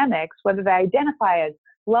dynamics, whether they identify as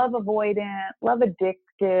love avoidant, love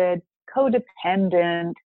addicted,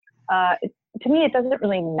 codependent, to me, it doesn't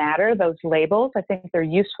really matter, those labels. I think they're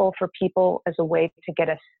useful for people as a way to get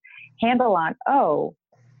a handle on,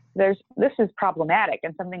 this is problematic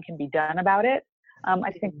and something can be done about it.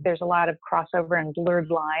 I think there's a lot of crossover and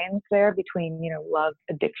blurred lines there between, love,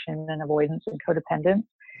 addiction, and avoidance and codependence.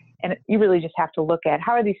 And you really just have to look at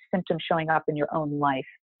how are these symptoms showing up in your own life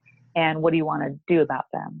and what do you want to do about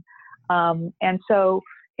them? And so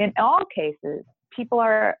in all cases, people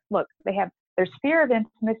there's fear of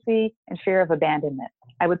intimacy and fear of abandonment.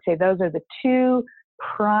 I would say those are the two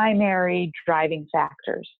primary driving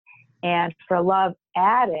factors. And for a love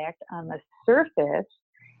addict, on the surface,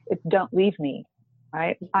 it's don't leave me,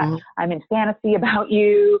 right? I'm in fantasy about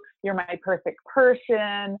you. You're my perfect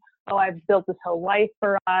person. I've built this whole life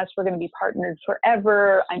for us. We're going to be partnered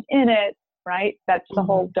forever. I'm in it, right? That's the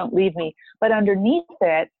whole don't leave me. But underneath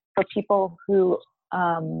it, for people who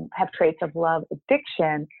have traits of love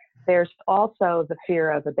addiction, there's also the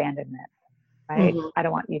fear of abandonment, right? I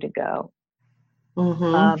don't want you to go.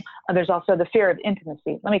 There's also the fear of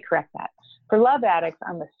intimacy. Let me correct that. For love addicts,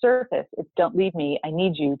 on the surface, it's don't leave me, I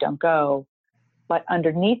need you, don't go. But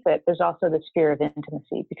underneath it, there's also this fear of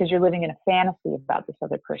intimacy because you're living in a fantasy about this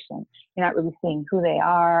other person. You're not really seeing who they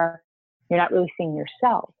are. You're not really seeing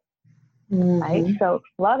yourself, right? So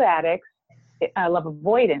love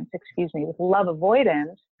avoidance, with love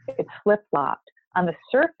avoidance, it's flip-flopped. On the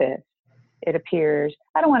surface, it appears,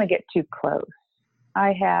 I don't want to get too close.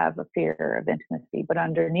 I have a fear of intimacy, but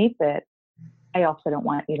underneath it, I also don't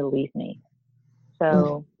want you to leave me.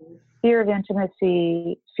 So fear of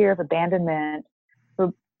intimacy, fear of abandonment,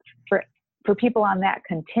 for people on that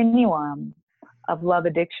continuum of love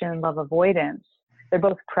addiction, love avoidance, they're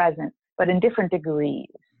both present, but in different degrees.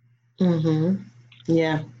 Mm-hmm.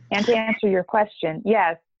 Yeah. And to answer your question,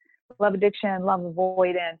 yes, love addiction, love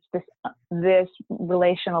avoidance, this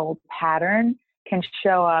relational pattern can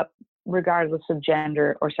show up regardless of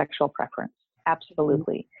gender or sexual preference.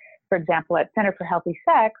 Absolutely. For example, at Center for Healthy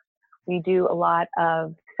Sex, we do a lot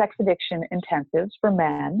of sex addiction intensives for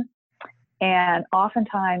men. And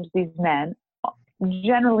oftentimes these men,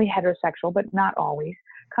 generally heterosexual, but not always,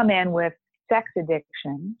 come in with sex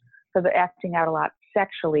addiction. So they're acting out a lot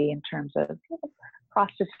sexually in terms of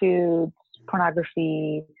prostitutes,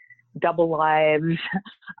 pornography, double lives,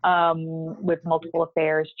 with multiple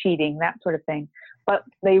affairs, cheating, that sort of thing. But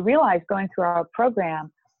they realize going through our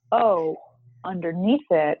program, underneath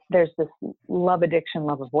it, there's this love addiction,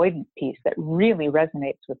 love avoidance piece that really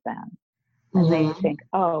resonates with them. And they think,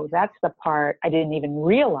 that's the part I didn't even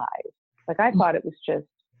realize. Like I thought it was just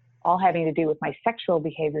all having to do with my sexual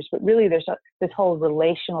behaviors, but really there's this whole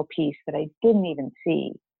relational piece that I didn't even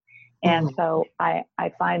see. And so I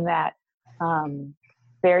find that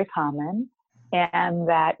very common, and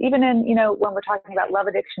that even in, when we're talking about love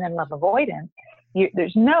addiction and love avoidance,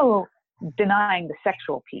 there's no denying the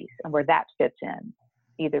sexual piece and where that fits in.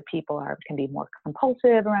 Either people can be more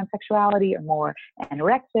compulsive around sexuality or more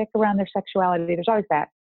anorexic around their sexuality. There's always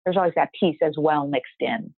that piece as well mixed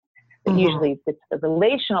in. But usually it's the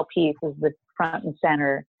relational piece is the front and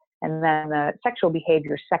center, and then the sexual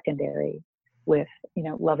behavior is secondary with,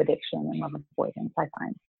 love addiction and love avoidance, I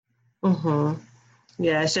find.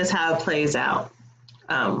 Yeah, it's just how it plays out,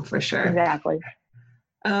 for sure. Exactly.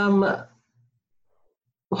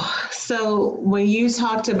 So when you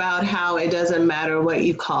talked about how it doesn't matter what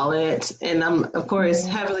you call it, and I'm, of course,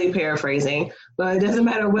 heavily paraphrasing, but it doesn't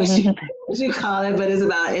matter what you call it, but it's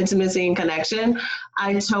about intimacy and connection.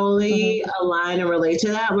 I totally align and relate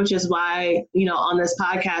to that, which is why, on this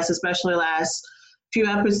podcast, especially last few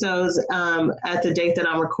episodes, at the date that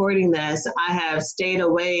I'm recording this, I have stayed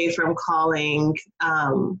away from calling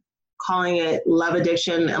it love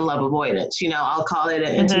addiction and love avoidance. I'll call it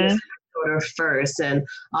an intimacy disorder first, and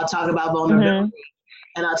I'll talk about vulnerability,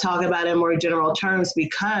 and I'll talk about it in more general terms,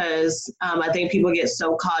 because I think people get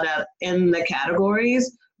so caught up in the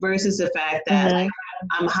categories versus the fact that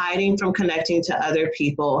I'm hiding from connecting to other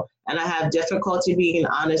people, and I have difficulty being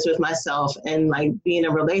honest with myself and being in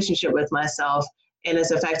a relationship with myself, and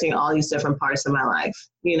it's affecting all these different parts of my life,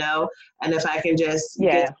 and if I can just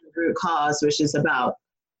get to the root cause, which is about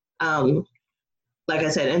like I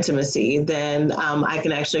said, intimacy, then I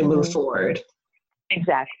can actually move forward.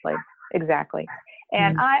 Exactly.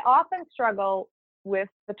 And I often struggle with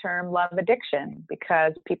the term love addiction,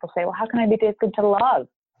 because people say, well, how can I be addicted to love?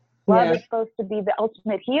 Love is supposed to be the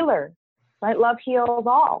ultimate healer, right? Love heals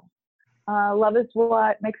all. Love is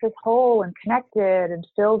what makes us whole and connected and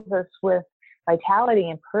fills us with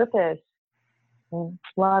vitality and purpose. And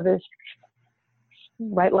love is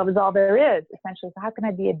all there is, essentially. So how can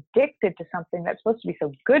I be addicted to something that's supposed to be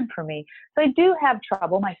so good for me? So I do have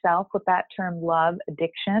trouble myself with that term love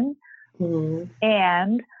addiction.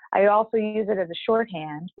 And I also use it as a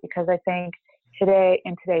shorthand, because I think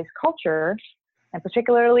in today's culture, and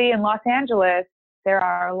particularly in Los Angeles, there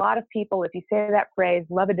are a lot of people, if you say that phrase,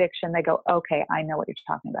 love addiction, they go, okay, I know what you're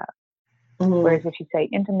talking about. Whereas if you say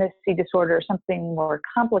intimacy disorder or something more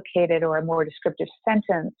complicated or a more descriptive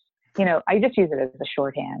sentence, I just use it as a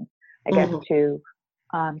shorthand, I guess, to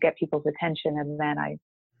get people's attention, and then I,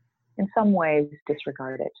 in some ways,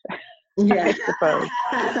 disregard it. I suppose.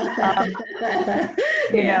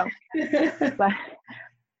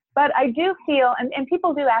 But I do feel, and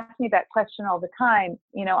people do ask me that question all the time.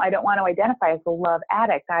 I don't want to identify as a love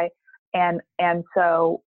addict.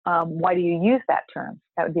 So why do you use that term?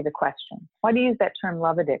 That would be the question. Why do you use that term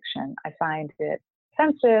love addiction? I find it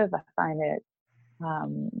offensive. I find it,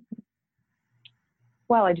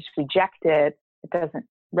 I just reject it. It doesn't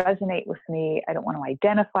resonate with me. I don't want to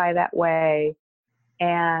identify that way.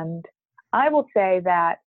 And I will say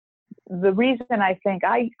that the reason I think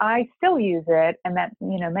I still use it, and that,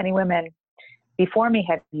 many women before me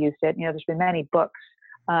have used it, there's been many books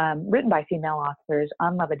written by female authors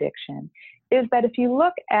on love addiction, is that if you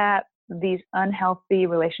look at these unhealthy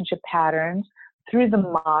relationship patterns through the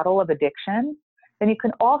model of addiction, then you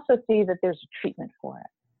can also see that there's a treatment for it.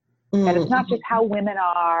 That it's not just how women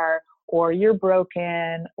are, or you're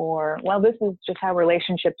broken, or, well, this is just how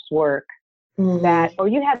relationships work. that, or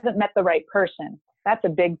you haven't met the right person. That's a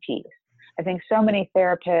big piece. I think so many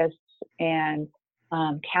therapists and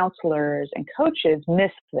counselors and coaches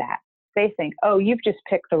miss that. They think, oh, you've just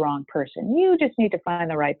picked the wrong person. You just need to find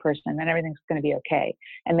the right person and then everything's going to be okay.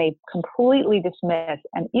 And they completely dismiss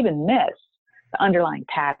and even miss the underlying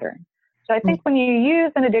pattern. So I think when you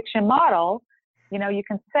use an addiction model, you know, you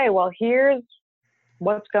can say, well, here's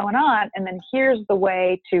what's going on, and then here's the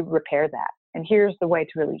way to repair that. And here's the way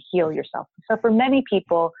to really heal yourself. So for many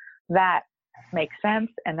people, that makes sense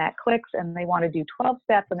and that clicks, and they want to do 12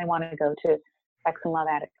 steps and they want to go to Sex and Love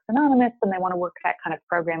Addicts Anonymous and they want to work that kind of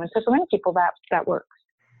program. And so for many people, that works.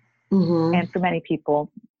 And for many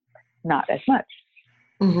people, not as much.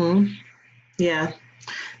 Yeah.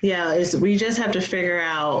 Yeah, we just have to figure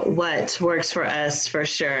out what works for us for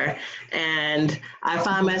sure. And I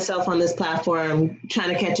find myself on this platform trying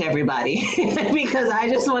to catch everybody because I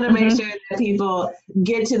just want to make sure that people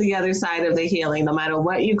get to the other side of the healing, no matter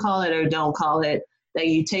what you call it or don't call it, that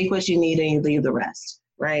you take what you need and you leave the rest,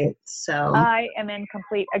 right? So I am in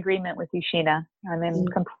complete agreement with you, Sheena. I'm in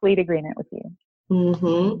complete agreement with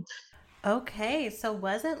you. Okay, so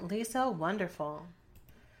wasn't Lisa wonderful?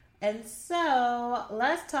 And so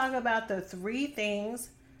let's talk about the 3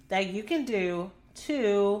 things that you can do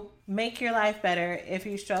to make your life better if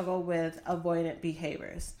you struggle with avoidant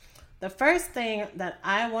behaviors. The first thing that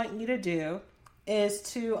I want you to do is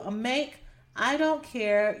to make "I don't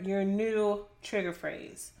care" your new trigger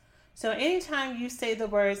phrase. So anytime you say the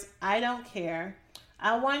words "I don't care,"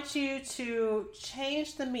 I want you to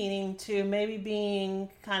change the meaning to maybe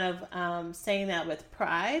being kind of saying that with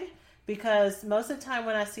pride. Because most of the time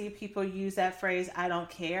when I see people use that phrase, "I don't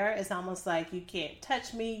care," it's almost like you can't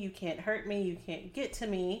touch me, you can't hurt me, you can't get to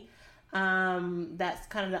me. That's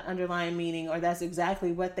kind of the underlying meaning, or that's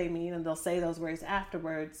exactly what they mean, and they'll say those words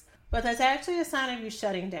afterwards. But that's actually a sign of you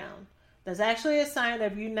shutting down. That's actually a sign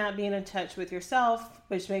of you not being in touch with yourself,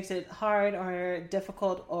 which makes it hard or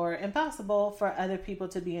difficult or impossible for other people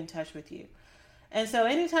to be in touch with you. And so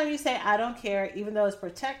anytime you say "I don't care," even though it's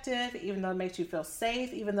protective, even though it makes you feel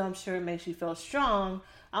safe, even though I'm sure it makes you feel strong,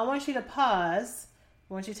 I want you to pause.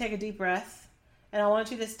 I want you to take a deep breath. And I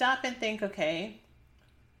want you to stop and think, okay,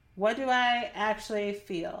 what do I actually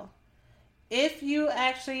feel? If you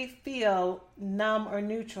actually feel numb or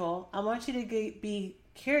neutral, I want you to be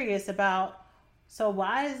curious about, so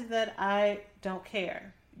why is it that I don't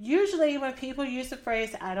care? Usually when people use the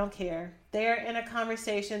phrase "I don't care," they're in a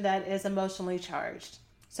conversation that is emotionally charged.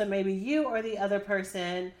 So maybe you or the other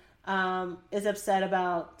person is upset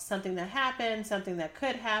about something that happened, something that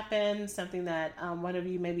could happen, something that one of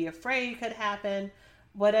you may be afraid could happen,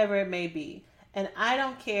 whatever it may be. And "I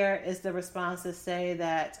don't care" is the response to say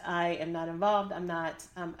that I am not involved, I'm not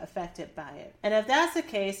affected by it. And if that's the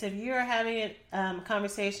case, if you're having a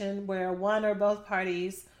conversation where one or both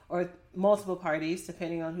parties, or multiple parties,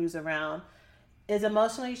 depending on who's around, is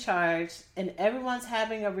emotionally charged and everyone's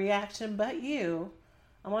having a reaction but you,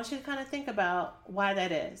 I want you to kind of think about why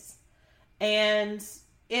that is. And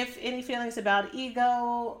if any feelings about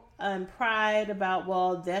ego and pride about,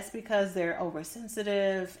 well, that's because they're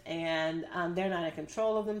oversensitive and they're not in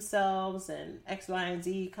control of themselves and X, Y, and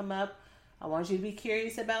Z come up, I want you to be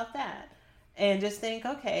curious about that. And just think,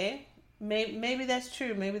 okay, maybe that's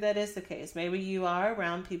true. Maybe that is the case. Maybe you are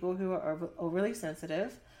around people who are overly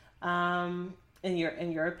sensitive, in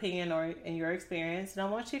your opinion or in your experience. And I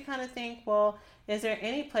want you to kind of think, well, is there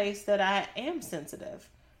any place that I am sensitive?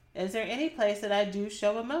 Is there any place that I do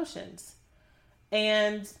show emotions?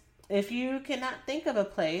 And if you cannot think of a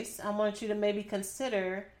place, I want you to maybe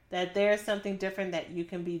consider that there's something different that you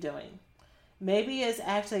can be doing. Maybe it's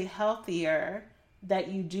actually healthier that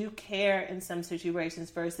you do care in some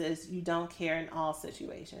situations versus you don't care in all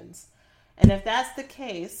situations. And if that's the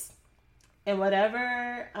case, in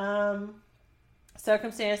whatever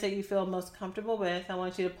circumstance that you feel most comfortable with, I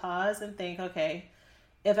want you to pause and think, okay,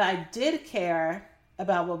 if I did care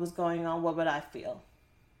about what was going on, what would I feel?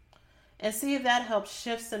 And see if that helps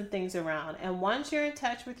shift some things around. And once you're in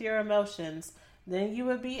touch with your emotions, then you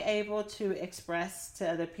would be able to express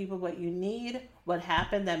to other people what you need, what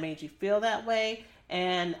happened that made you feel that way,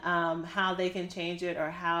 and how they can change it or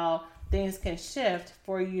how things can shift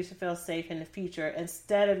for you to feel safe in the future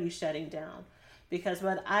instead of you shutting down. Because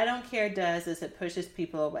what "I don't care" does is it pushes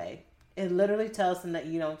people away. It literally tells them that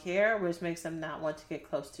you don't care, which makes them not want to get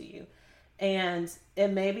close to you. And it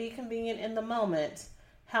may be convenient in the moment.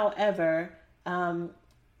 However,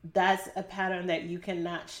 that's a pattern that you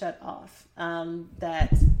cannot shut off.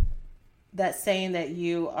 That saying that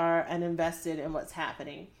you are uninvested in what's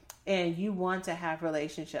happening. and you want to have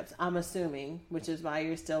relationships, I'm assuming, which is why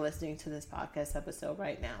you're still listening to this podcast episode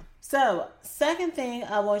right now. So, second thing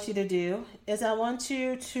I want you to do is I want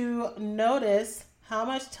you to notice how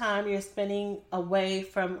much time you're spending away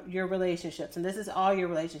from your relationships. And this is all your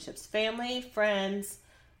relationships: family, friends,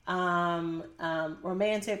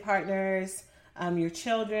 romantic partners, your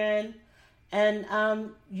children,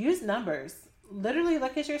 and use numbers. Literally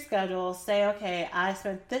look at your schedule, say, okay, I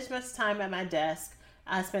spent this much time at my desk,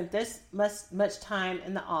 I spent this much time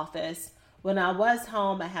in the office. When I was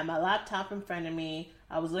home, I had my laptop in front of me,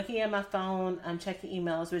 I was looking at my phone, I'm checking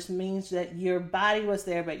emails, which means that your body was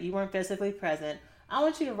there, but you weren't physically present. I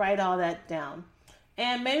want you to write all that down.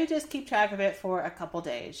 And maybe just keep track of it for a couple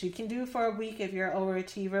days. You can do for a week if you're an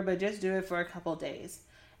overachiever, but just do it for a couple days.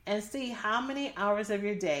 And see how many hours of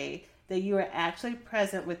your day that you are actually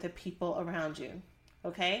present with the people around you.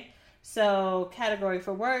 Okay? So category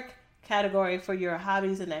for work, category for your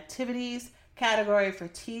hobbies and activities, category for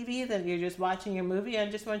TV, that you're just watching your movie. I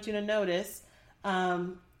just want you to notice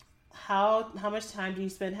how much time do you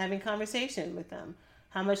spend having conversation with them?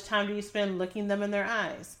 How much time do you spend looking them in their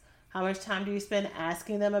eyes? How much time do you spend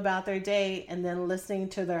asking them about their day and then listening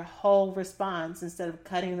to their whole response instead of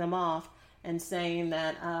cutting them off and saying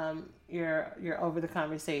that you're over the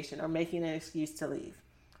conversation or making an excuse to leave?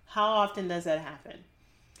 How often does that happen?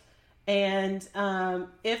 And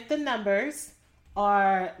if the numbers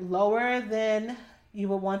are lower than you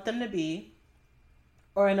would want them to be,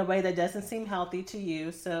 or in a way that doesn't seem healthy to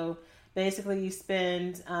you, so basically you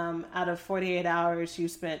spend, out of 48 hours, you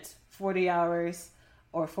spent 40 hours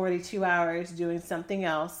or 42 hours doing something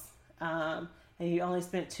else, and you only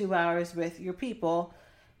spent 2 hours with your people,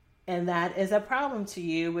 and that is a problem to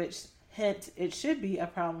you, which hint, it should be a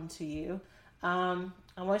problem to you. I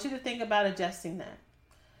want you to think about adjusting that.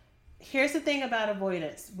 Here's the thing about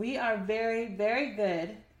avoidance. We are very, very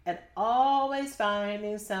good at always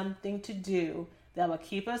finding something to do that will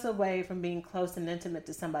keep us away from being close and intimate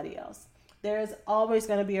to somebody else. There is always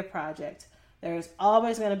going to be a project. There's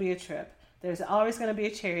always going to be a trip. There's always going to be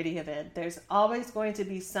a charity event. There's always going to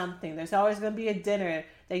be something. There's always going to be a dinner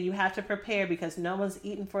that you have to prepare because no one's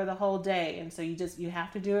eaten for the whole day. And so you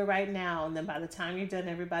have to do it right now. And then by the time you're done,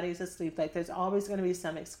 everybody's asleep. Like, there's always going to be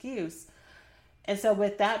some excuse. And so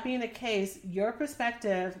with that being the case, your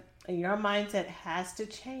perspective and your mindset has to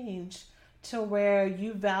change to where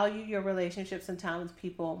you value your relationships and time with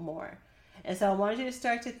people more. And so I want you to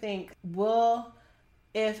start to think,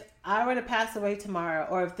 if I were to pass away tomorrow,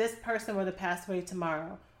 or if this person were to pass away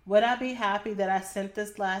tomorrow, would I be happy that I sent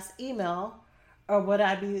this last email, or would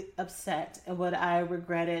I be upset, and would I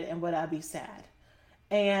regret it, and would I be sad?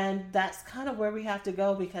 And that's kind of where we have to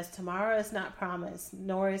go, because tomorrow is not promised,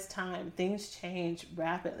 nor is time. Things change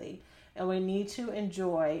rapidly, and we need to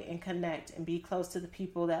enjoy and connect and be close to the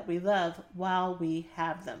people that we love while we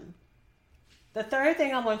have them. The third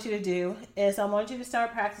thing I want you to do is I want you to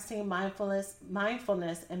start practicing mindfulness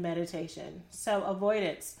and meditation. So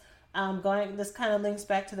avoidance, this kind of links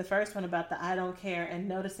back to the first one about the I don't care and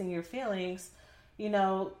noticing your feelings. You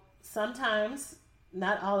know, sometimes,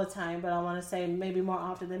 not all the time, but I want to say maybe more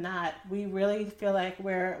often than not, we really feel like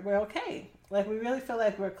we're okay. Like, we really feel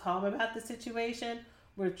like we're calm about the situation.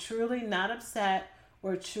 We're truly not upset.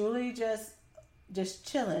 We're truly just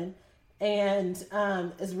chilling. And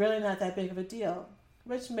it's really not that big of a deal,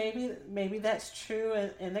 which maybe that's true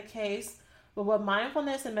in the case. But what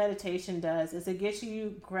mindfulness and meditation does is it gets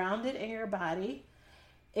you grounded in your body.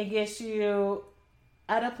 It gets you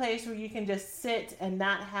at a place where you can just sit and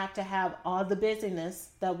not have to have all the busyness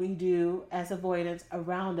that we do as avoidance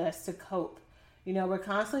around us to cope. You know, we're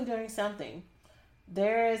constantly doing something.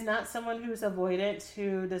 There is not someone who's avoidant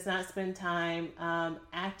who does not spend time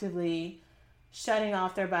actively shutting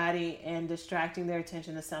off their body and distracting their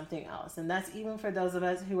attention to something else. And that's even for those of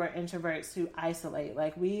us who are introverts who isolate.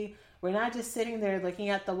 Like, we're not just sitting there looking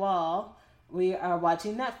at the wall. We are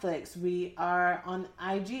watching Netflix. We are on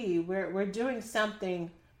IG. We're doing something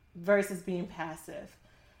versus being passive.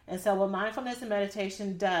 And so what mindfulness and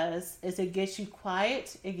meditation does is it gets you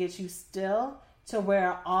quiet. It gets you still to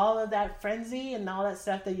where all of that frenzy and all that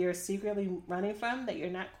stuff that you're secretly running from, that you're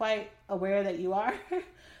not quite aware that you are,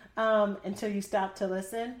 until you stop to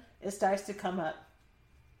listen, it starts to come up.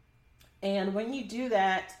 And when you do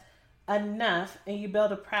that enough and you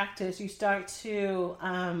build a practice, you start to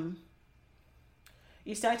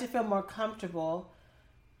feel more comfortable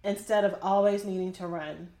instead of always needing to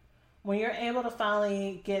run. When you're able to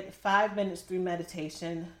finally get 5 minutes through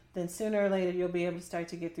meditation, then sooner or later you'll be able to start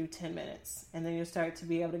to get through 10 minutes. And then you'll start to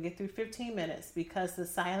be able to get through 15 minutes because the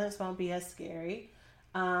silence won't be as scary.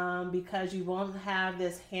 Because you won't have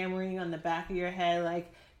this hammering on the back of your head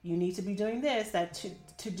like, you need to be doing this. That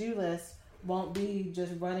to-do list won't be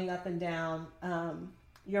just running up and down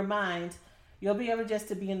your mind. You'll be able just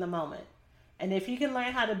to be in the moment. And if you can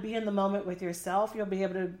learn how to be in the moment with yourself, you'll be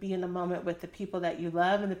able to be in the moment with the people that you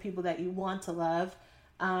love and the people that you want to love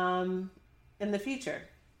in the future,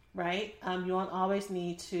 right? You won't always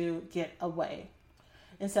need to get away.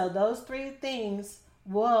 And so those 3 things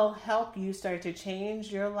will help you start to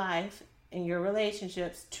change your life and your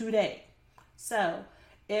relationships today. So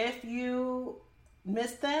if you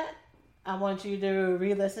missed that, I want you to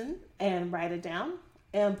re-listen and write it down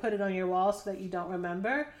and put it on your wall so that you don't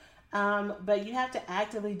remember. But you have to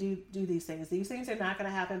actively do these things. These things are not going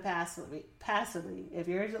to happen passively. If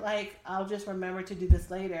you're like, I'll just remember to do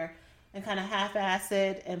this later and kind of half-ass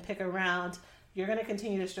it and pick around, you're going to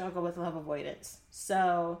continue to struggle with love avoidance.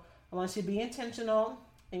 So I want you to be intentional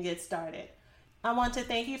and get started. I want to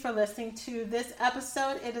thank you for listening to this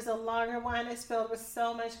episode. It is a longer one. It's filled with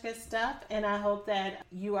so much good stuff, and I hope that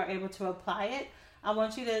you are able to apply it. I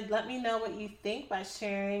want you to let me know what you think by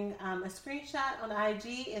sharing a screenshot on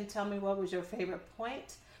IG and tell me what was your favorite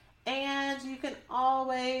point. And you can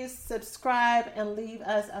always subscribe and leave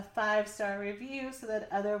us a 5-star review so that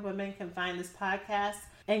other women can find this podcast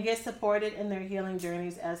and get supported in their healing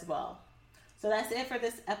journeys as well. So that's it for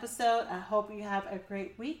this episode. I hope you have a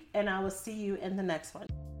great week, and I will see you in the next one.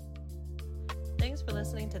 Thanks for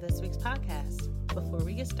listening to this week's podcast. Before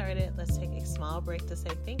we get started, let's take a small break to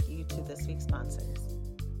say thank you to this week's sponsors.